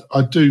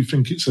I do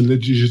think it's a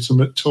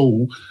legitimate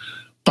tool.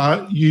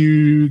 But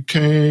you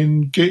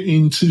can get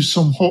into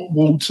some hot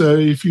water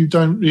if you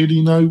don't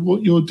really know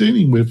what you're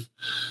dealing with.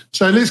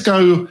 So let's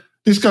go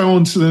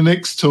on to the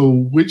next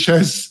tool, which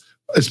has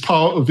as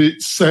part of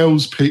its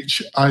sales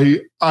pitch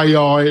a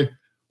AI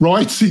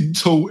writing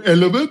tool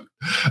element.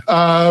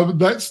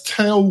 That's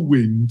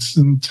Tailwind.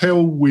 And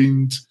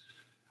Tailwind,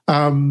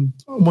 I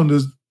want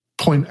to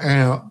point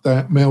out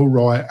that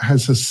MailRite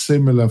has a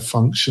similar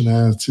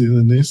functionality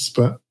than this,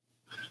 but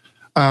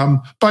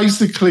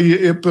basically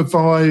it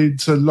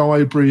provides a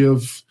library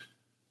of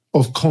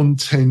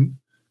content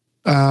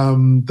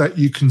that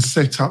you can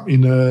set up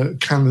in a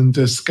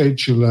calendar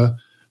scheduler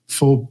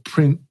for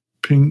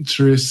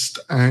Pinterest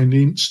and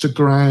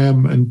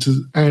Instagram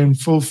and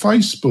for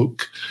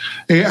Facebook.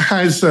 It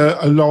has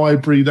a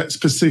library that's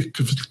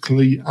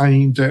specifically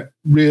aimed at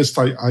real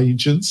estate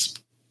agents.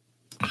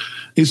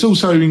 It's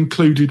also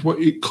included what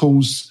it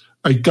calls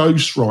a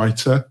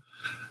ghostwriter,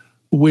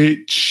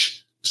 which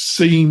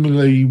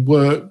seamlessly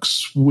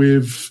works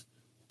with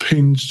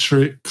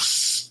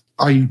Pinterest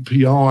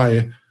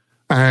API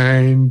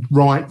and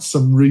writes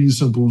some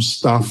reasonable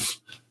stuff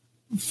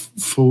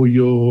for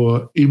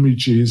your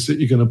images that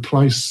you're going to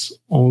place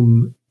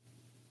on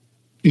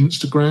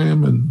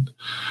Instagram,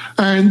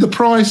 and the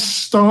price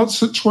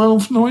starts at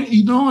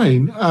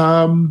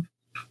 $12.99.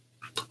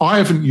 I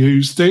haven't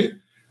used it.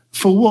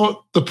 For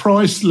what the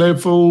price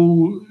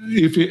level,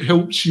 if it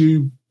helps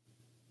you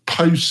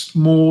post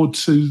more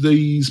to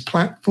these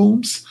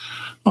platforms,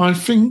 I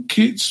think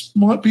it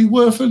might be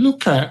worth a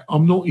look at.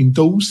 I'm not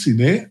endorsing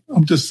it.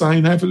 I'm just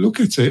saying have a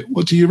look at it.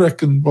 What do you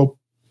reckon, Rob?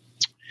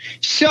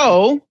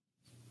 So,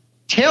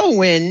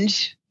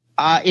 Tailwind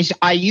I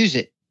use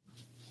it.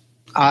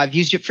 I've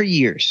used it for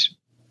years.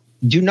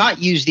 Do not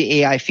use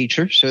the AI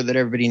feature so that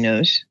everybody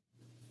knows.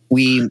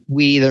 We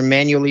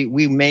manually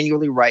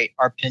write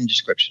our pin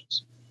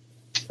descriptions.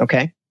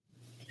 Okay.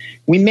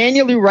 We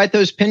manually write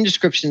those pin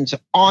descriptions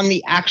on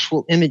the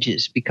actual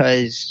images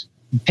because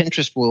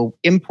Pinterest will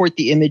import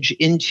the image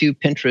into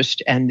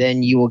Pinterest, and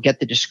then you will get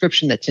the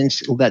description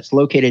that's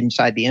located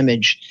inside the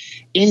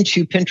image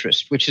into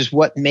Pinterest, which is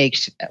what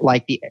makes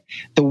like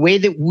the way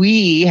that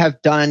we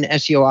have done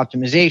SEO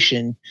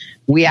optimization.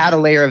 We add a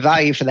layer of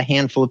value for the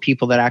handful of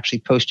people that actually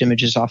post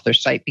images off their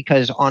site,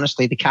 because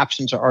honestly, the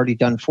captions are already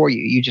done for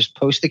you. You just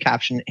post the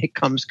caption; it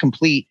comes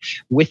complete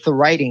with the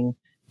writing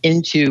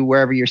into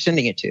wherever you're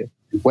sending it to,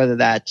 whether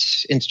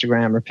that's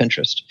Instagram or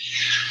Pinterest.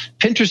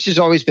 Pinterest has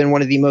always been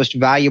one of the most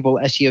valuable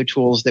SEO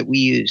tools that we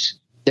use.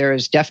 There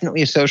is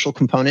definitely a social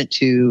component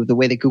to the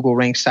way that Google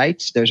ranks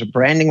sites. There's a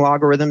branding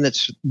algorithm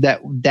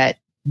that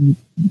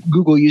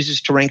Google uses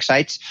to rank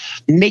sites,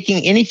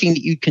 making anything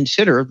that you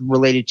consider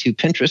related to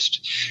Pinterest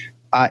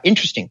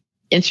interesting.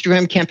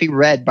 Instagram can't be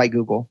read by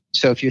Google.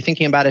 So if you're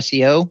thinking about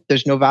SEO,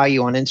 there's no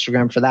value on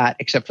Instagram for that,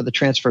 except for the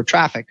transfer of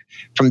traffic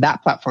from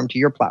that platform to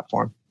your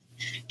platform.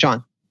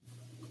 John,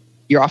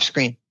 you're off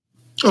screen.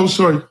 Oh,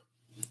 sorry.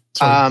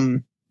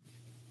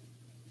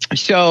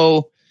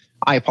 So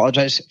I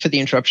apologize for the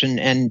interruption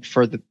and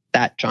for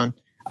that, John.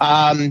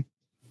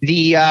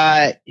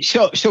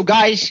 So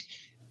guys,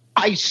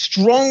 I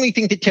strongly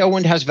think that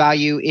Tailwind has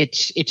value.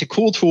 It's a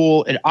cool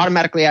tool. It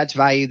automatically adds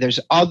value. There's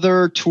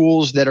other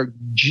tools that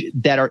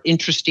are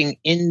interesting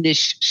in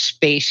this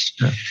space.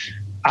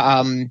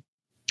 Yeah.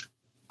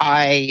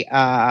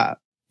 I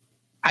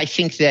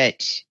think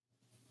that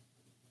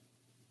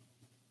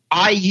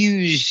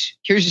here's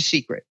a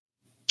secret.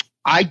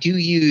 I do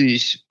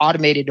use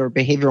automated or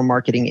behavioral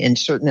marketing in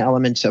certain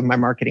elements of my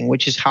marketing,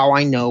 which is how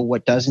I know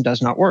what does and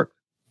does not work.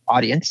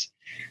 Audience,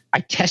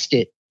 I test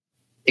it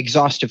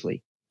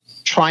exhaustively,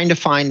 trying to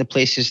find the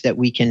places that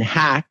we can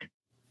hack,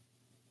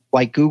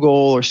 like Google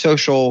or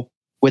social,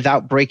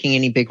 without breaking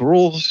any big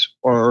rules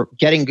or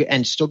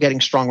still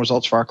getting strong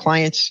results for our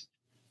clients.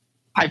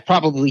 I've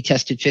probably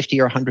tested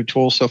 50 or 100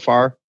 tools so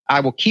far. I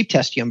will keep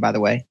testing them, by the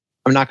way.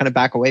 I'm not going to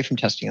back away from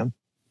testing them.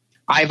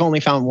 I've only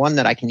found one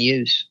that I can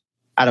use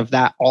out of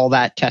all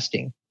that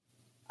testing.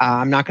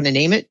 I'm not going to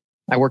name it.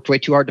 I worked way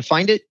too hard to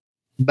find it,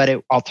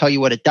 but I'll tell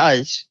you what it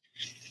does.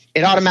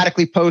 It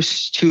automatically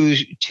posts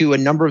to a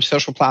number of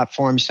social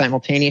platforms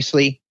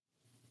simultaneously,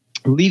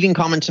 leaving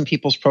comments on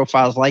people's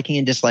profiles, liking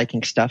and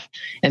disliking stuff,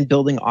 and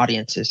building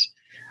audiences.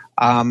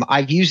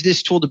 I've used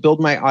this tool to build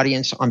my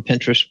audience on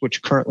Pinterest,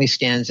 which currently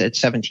stands at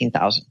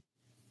 17,000.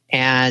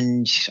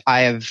 And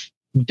I have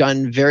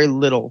done very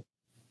little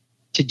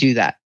to do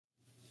that.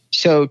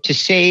 So to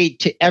say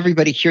to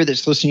everybody here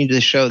that's listening to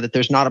the show that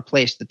there's not a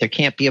place, that there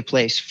can't be a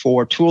place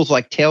for tools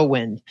like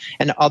Tailwind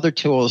and other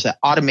tools that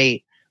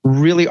automate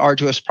really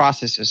arduous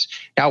processes.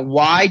 Now,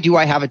 why do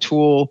I have a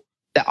tool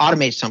that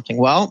automates something?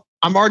 Well,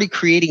 I'm already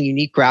creating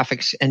unique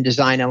graphics and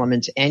design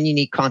elements and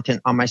unique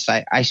content on my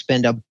site. I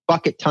spend a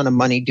bucket ton of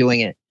money doing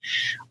it.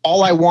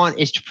 All I want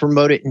is to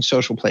promote it in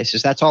social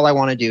places. That's all I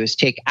want to do is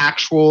take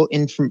actual,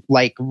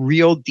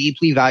 real,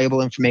 deeply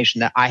valuable information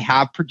that I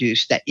have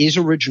produced that is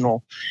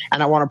original,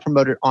 and I want to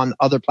promote it on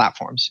other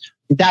platforms.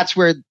 That's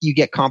where you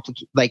get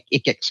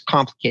it gets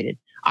complicated.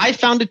 I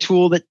found a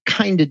tool that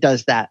kind of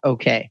does that.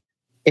 Okay.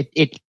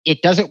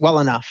 It does it well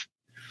enough.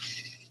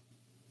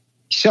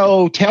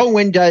 So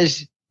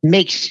Tailwind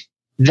makes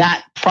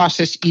that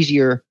process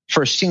easier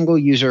for a single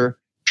user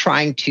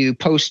trying to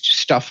post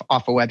stuff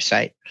off a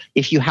website.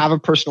 If you have a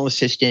personal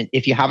assistant,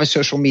 if you have a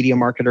social media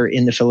marketer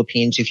in the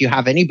Philippines, if you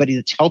have anybody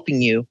that's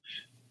helping you,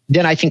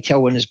 then I think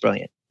Tailwind is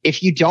brilliant.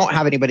 If you don't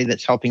have anybody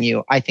that's helping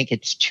you, I think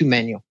it's too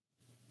manual.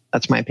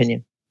 That's my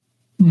opinion.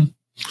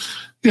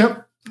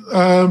 Yep.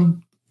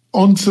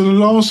 On to the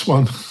last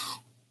one.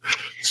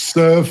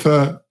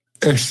 Surfer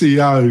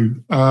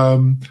SEO.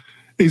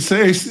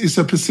 It's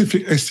a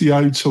Pacific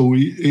SEO tool.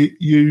 It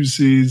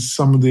uses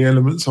some of the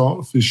elements of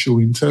artificial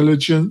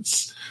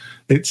intelligence.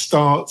 It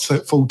starts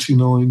at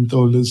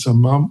 $49 a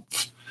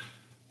month.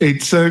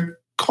 It's a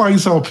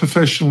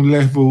quasi-professional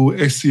level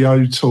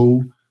SEO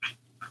tool.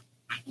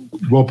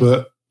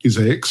 Robert is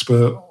an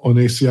expert on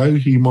SEO.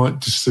 He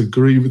might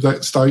disagree with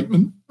that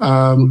statement.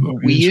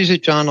 We use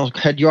it, John. I'll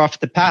head you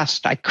off the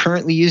past. I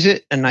currently use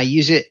it, and I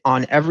use it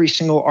on every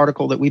single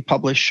article that we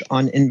publish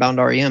on Inbound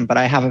REM. But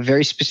I have a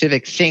very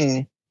specific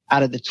thing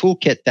out of the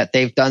toolkit that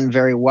they've done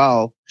very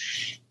well.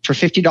 For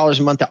 $50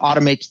 a month, it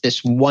automates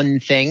this one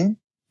thing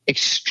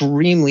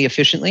extremely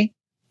efficiently,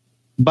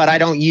 but I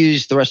don't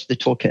use the rest of the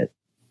toolkit.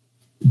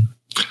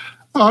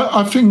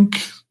 I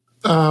think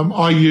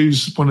I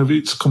use one of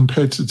its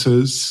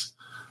competitors.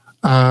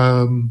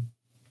 Why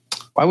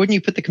wouldn't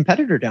you put the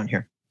competitor down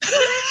here?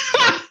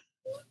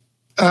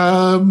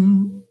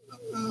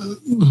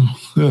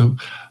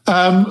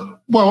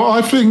 Well,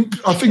 I think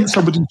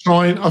somebody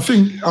trying. I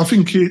think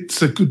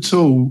it's a good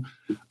tool.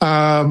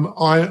 I'm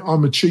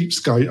a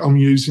cheapskate. I'm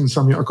using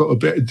something I got a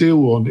better deal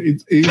on.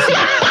 It isn't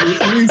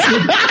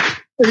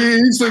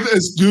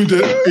as good.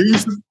 It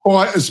isn't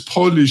quite as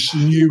polished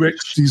in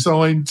UX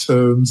design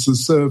terms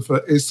as Surfer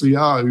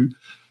SEO,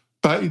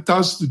 but it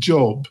does the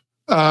job.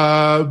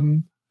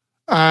 I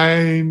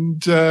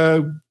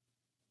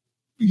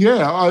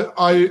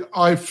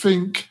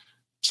think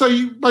so.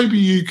 Maybe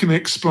you can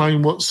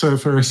explain what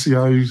Surfer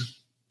SEO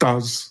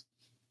does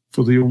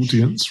for the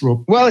audience,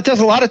 Rob. Well, it does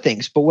a lot of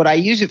things, but what I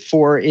use it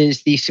for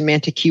is the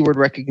semantic keyword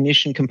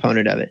recognition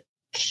component of it.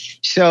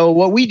 So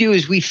what we do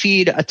is we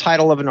feed a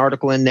title of an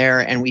article in there,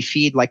 and we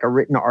feed like a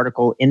written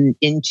article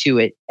into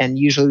it. And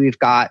usually we've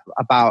got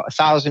about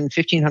 1,000,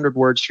 1,500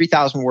 words,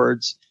 3,000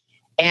 words.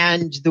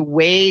 And the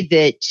way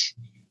that,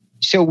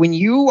 so when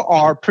you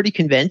are pretty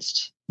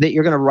convinced that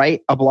you're going to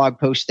write a blog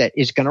post that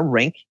is going to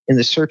rank in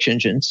the search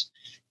engines,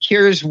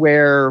 here's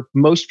where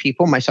most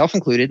people, myself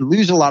included,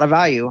 lose a lot of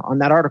value on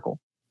that article.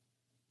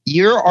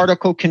 Your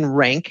article can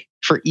rank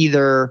for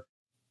either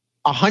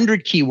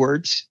 100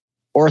 keywords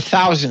or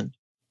 1,000,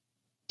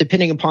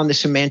 depending upon the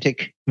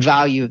semantic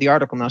value of the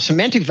article. Now,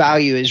 semantic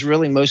value is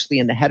really mostly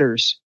in the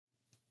headers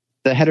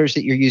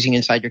that you're using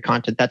inside your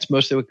content. That's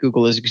mostly what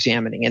Google is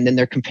examining. And then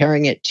they're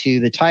comparing it to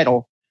the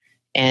title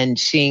and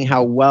seeing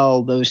how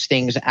well those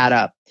things add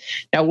up.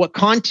 Now, what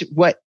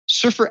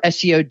Surfer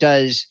SEO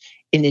does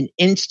in an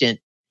instant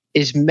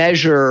is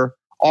measure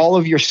all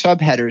of your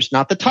subheaders,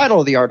 not the title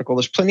of the article.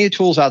 There's plenty of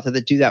tools out there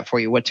that do that for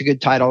you. What's a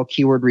good title?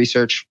 Keyword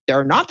research. There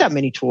are not that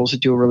many tools that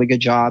do a really good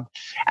job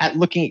at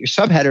looking at your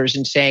subheaders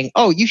and saying,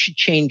 oh, you should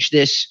change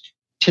this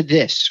to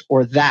this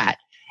or that.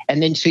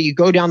 And then so you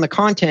go down the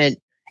content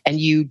and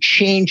you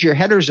change your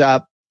headers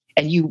up,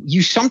 and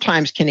you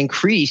sometimes can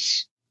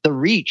increase the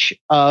reach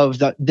of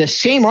the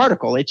same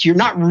article. You're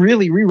not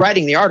really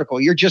rewriting the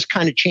article. You're just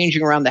kind of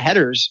changing around the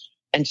headers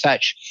and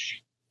such.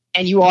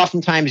 And you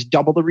oftentimes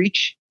double the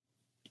reach,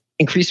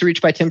 increase the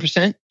reach by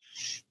 10%.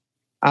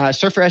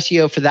 Surfer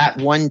SEO for that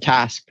one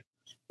task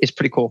is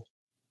pretty cool.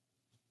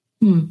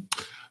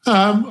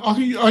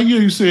 I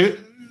use it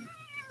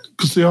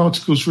because the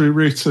article's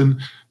rewritten.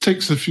 It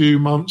takes a few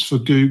months for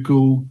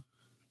Google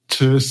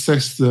to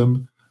assess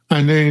them.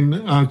 And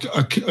then I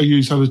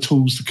use other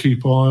tools to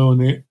keep an eye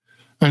on it.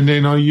 And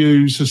then I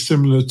use a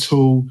similar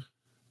tool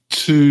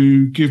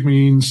to give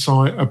me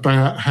insight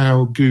about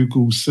how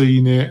Google's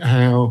seen it,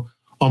 how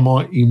I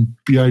might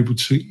be able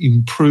to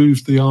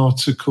improve the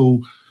article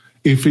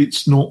if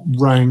it's not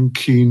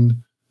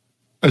ranking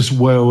as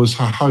well as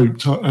I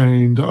hoped.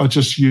 And I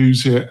just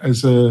use it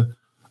as a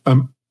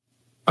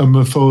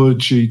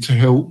methodology to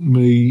help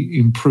me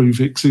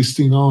improve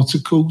existing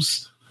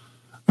articles.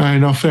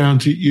 And I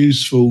found it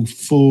useful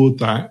for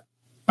that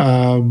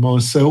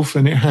myself,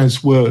 and it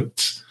has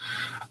worked.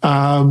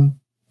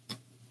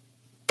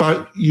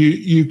 But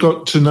you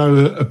got to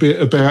know a bit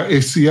about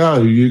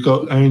SEO. You've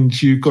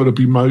got to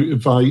be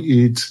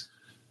motivated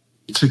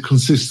to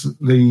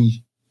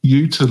consistently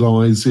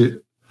utilize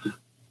it.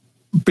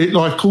 A bit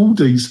like all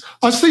these.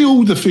 I see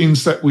all the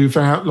things that we've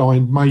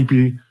outlined,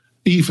 maybe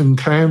even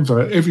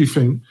Canva,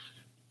 everything.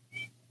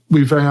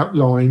 we've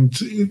outlined,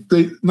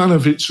 none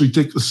of it's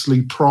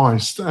ridiculously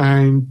priced,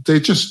 and they're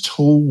just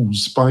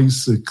tools,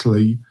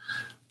 basically.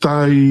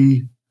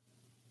 And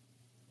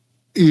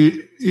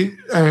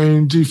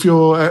if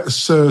you're at a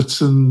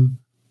certain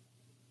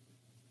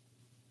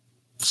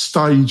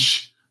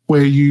stage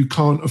where you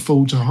can't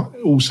afford to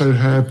also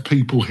have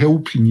people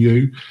helping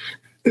you,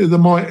 they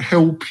might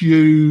help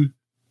you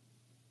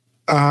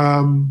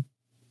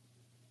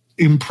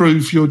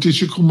improve your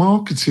digital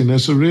marketing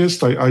as a real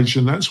estate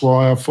agent. That's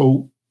why I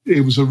thought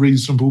it was a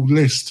reasonable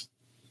list.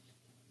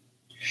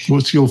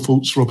 What's your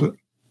thoughts, Robert?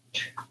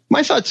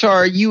 My thoughts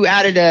are you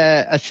added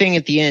a thing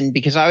at the end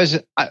because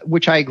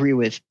which I agree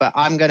with, but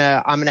I'm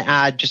gonna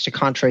add just a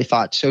contrary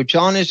thought. So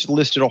John has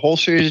listed a whole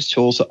series of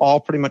tools that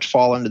all pretty much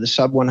fall under the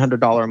sub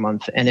 $100 a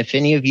month. And if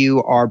any of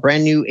you are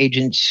brand new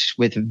agents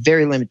with a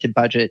very limited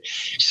budget,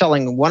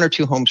 selling 1 or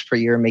 2 homes per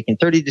year, making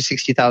 $30,000 to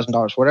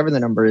 $60,000, whatever the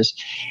number is,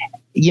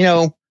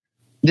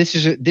 this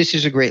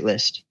is a great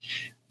list.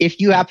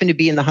 If you happen to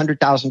be in the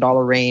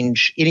 $100,000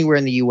 range anywhere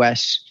in the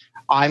US,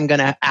 I'm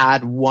going to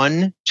add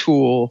one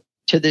tool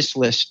to this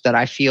list that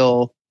I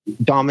feel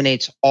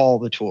dominates all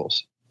the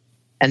tools.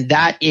 And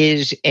that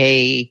is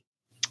a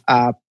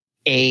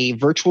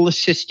virtual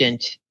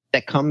assistant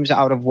that comes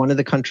out of one of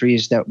the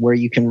countries where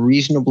you can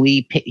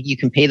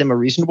pay them a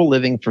reasonable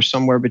living for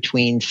somewhere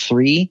between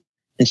 $3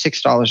 and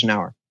 $6 an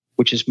hour,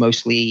 which is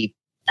mostly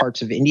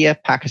parts of India,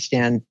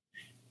 Pakistan,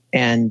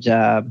 and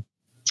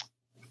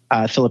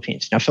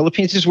Philippines. Now,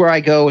 Philippines is where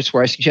I go. It's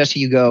where I suggest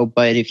you go.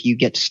 But if you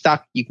get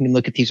stuck, you can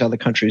look at these other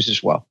countries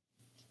as well.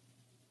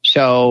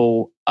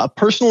 So a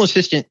personal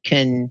assistant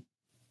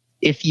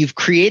if you've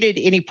created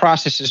any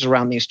processes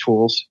around these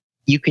tools,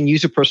 you can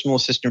use a personal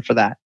assistant for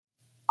that.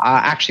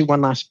 Actually,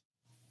 one last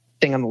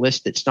thing on the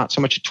list that's not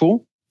so much a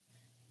tool.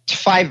 It's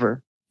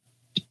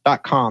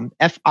Fiverr.com,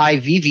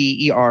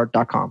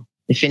 Fivver.com.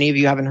 If any of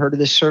you haven't heard of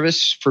this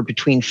service, for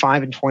between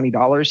 $5 and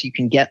 $20, you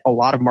can get a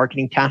lot of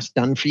marketing tasks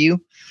done for you.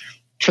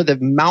 For the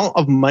amount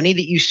of money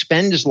that you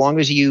spend, as long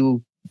as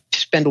you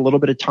spend a little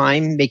bit of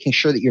time making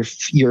sure that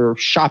you're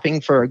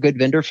shopping for a good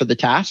vendor for the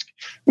task,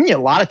 you can get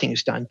a lot of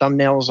things done.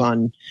 Thumbnails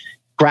on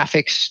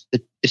graphics,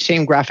 the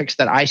same graphics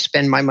that I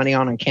spend my money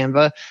on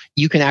Canva,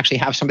 you can actually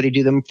have somebody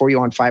do them for you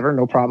on Fiverr,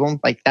 no problem.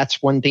 Like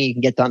that's one thing you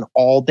can get done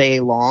all day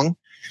long.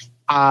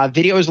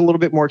 Video is a little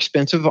bit more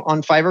expensive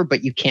on Fiverr,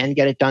 but you can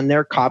get it done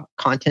there.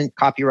 Content,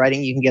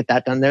 copywriting, you can get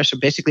that done there. So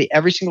basically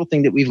every single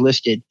thing that we've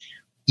listed,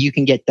 you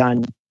can get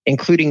done,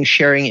 including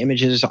sharing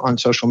images on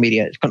social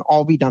media. It can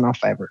all be done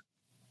off Fiverr.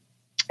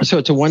 So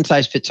it's a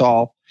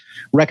one-size-fits-all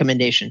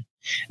recommendation.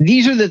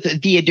 These are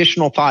the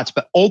additional thoughts,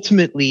 but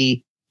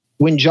ultimately,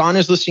 when John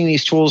is listening to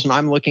these tools and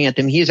I'm looking at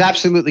them, he is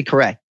absolutely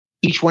correct.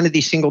 Each one of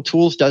these single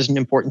tools does an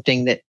important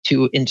thing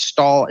to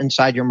install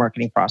inside your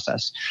marketing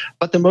process.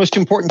 But the most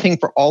important thing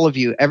for all of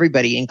you,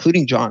 everybody,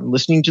 including John,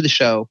 listening to the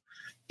show,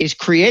 is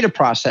create a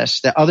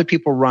process that other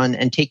people run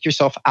and take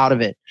yourself out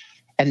of it.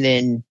 And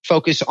then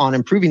focus on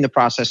improving the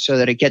process so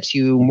that it gets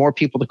you more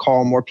people to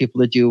call, more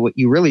people to do what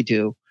you really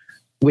do,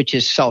 which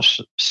is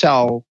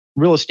sell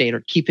real estate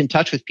or keep in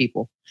touch with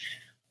people.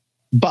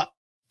 But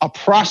a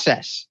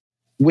process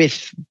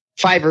with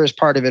Fiverr as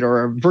part of it,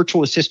 or a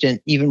virtual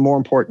assistant, even more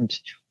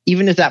important.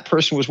 Even if that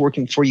person was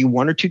working for you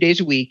 1 or 2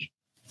 days a week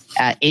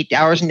at 8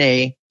 hours a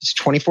day, it's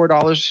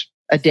 $24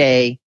 a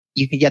day.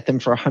 You can get them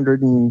for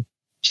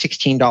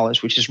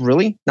 $116, which is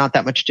really not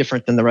that much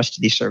different than the rest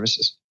of these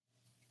services.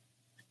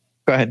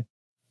 Go ahead.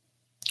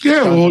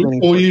 Yeah,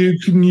 or you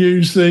can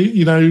use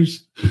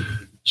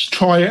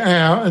try it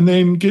out and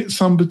then get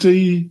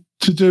somebody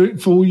to do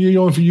it for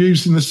you, either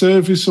using the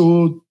service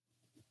or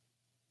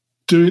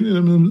doing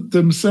it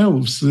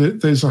themselves.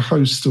 There's a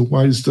host of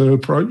ways to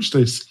approach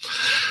this.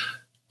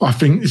 I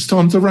think it's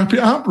time to wrap it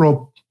up,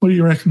 Rob. What do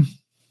you reckon?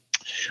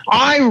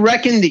 I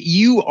reckon that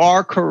you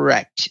are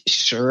correct,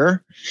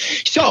 sir.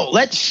 So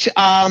let's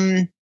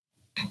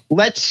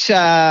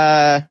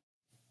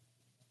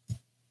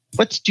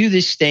do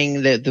this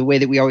thing the way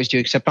that we always do,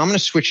 except I'm going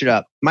to switch it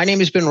up. My name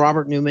has been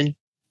Robert Newman.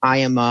 I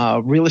am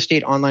a real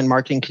estate online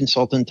marketing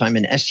consultant. I'm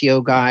an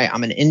SEO guy.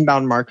 I'm an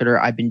inbound marketer.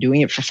 I've been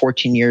doing it for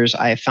 14 years.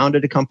 I have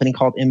founded a company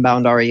called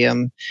Inbound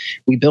REM.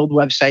 We build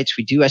websites.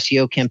 We do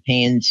SEO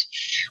campaigns.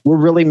 We're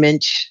really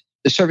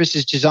the service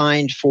is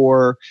designed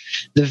for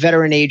the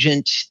veteran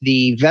agent,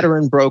 the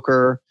veteran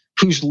broker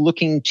who's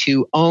looking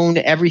to own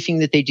everything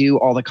that they do,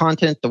 all the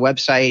content, the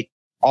website,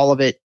 all of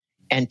it,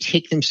 and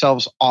take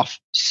themselves off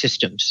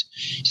systems.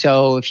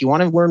 So if you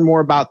want to learn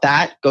more about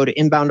that, go to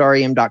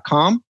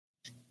inboundrem.com.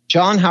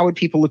 John, how would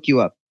people look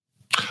you up?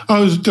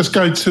 Just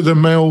go to the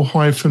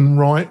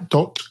mel-wright.com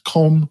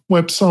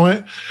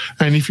website.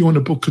 And if you want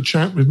to book a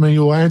chat with me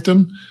or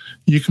Adam,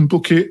 you can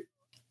book it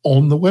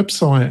on the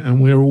website.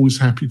 And we're always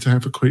happy to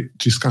have a quick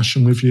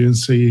discussion with you and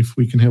see if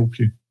we can help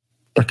you.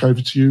 Back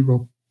over to you,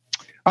 Rob.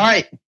 All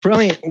right.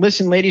 Brilliant.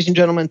 Listen, ladies and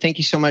gentlemen, thank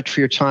you so much for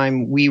your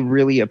time. We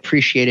really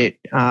appreciate it.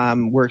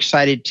 We're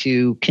excited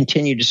to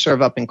continue to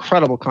serve up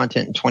incredible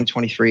content in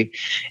 2023.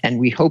 And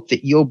we hope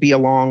that you'll be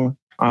along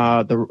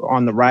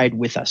on the ride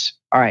with us.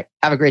 All right.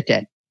 Have a great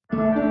day.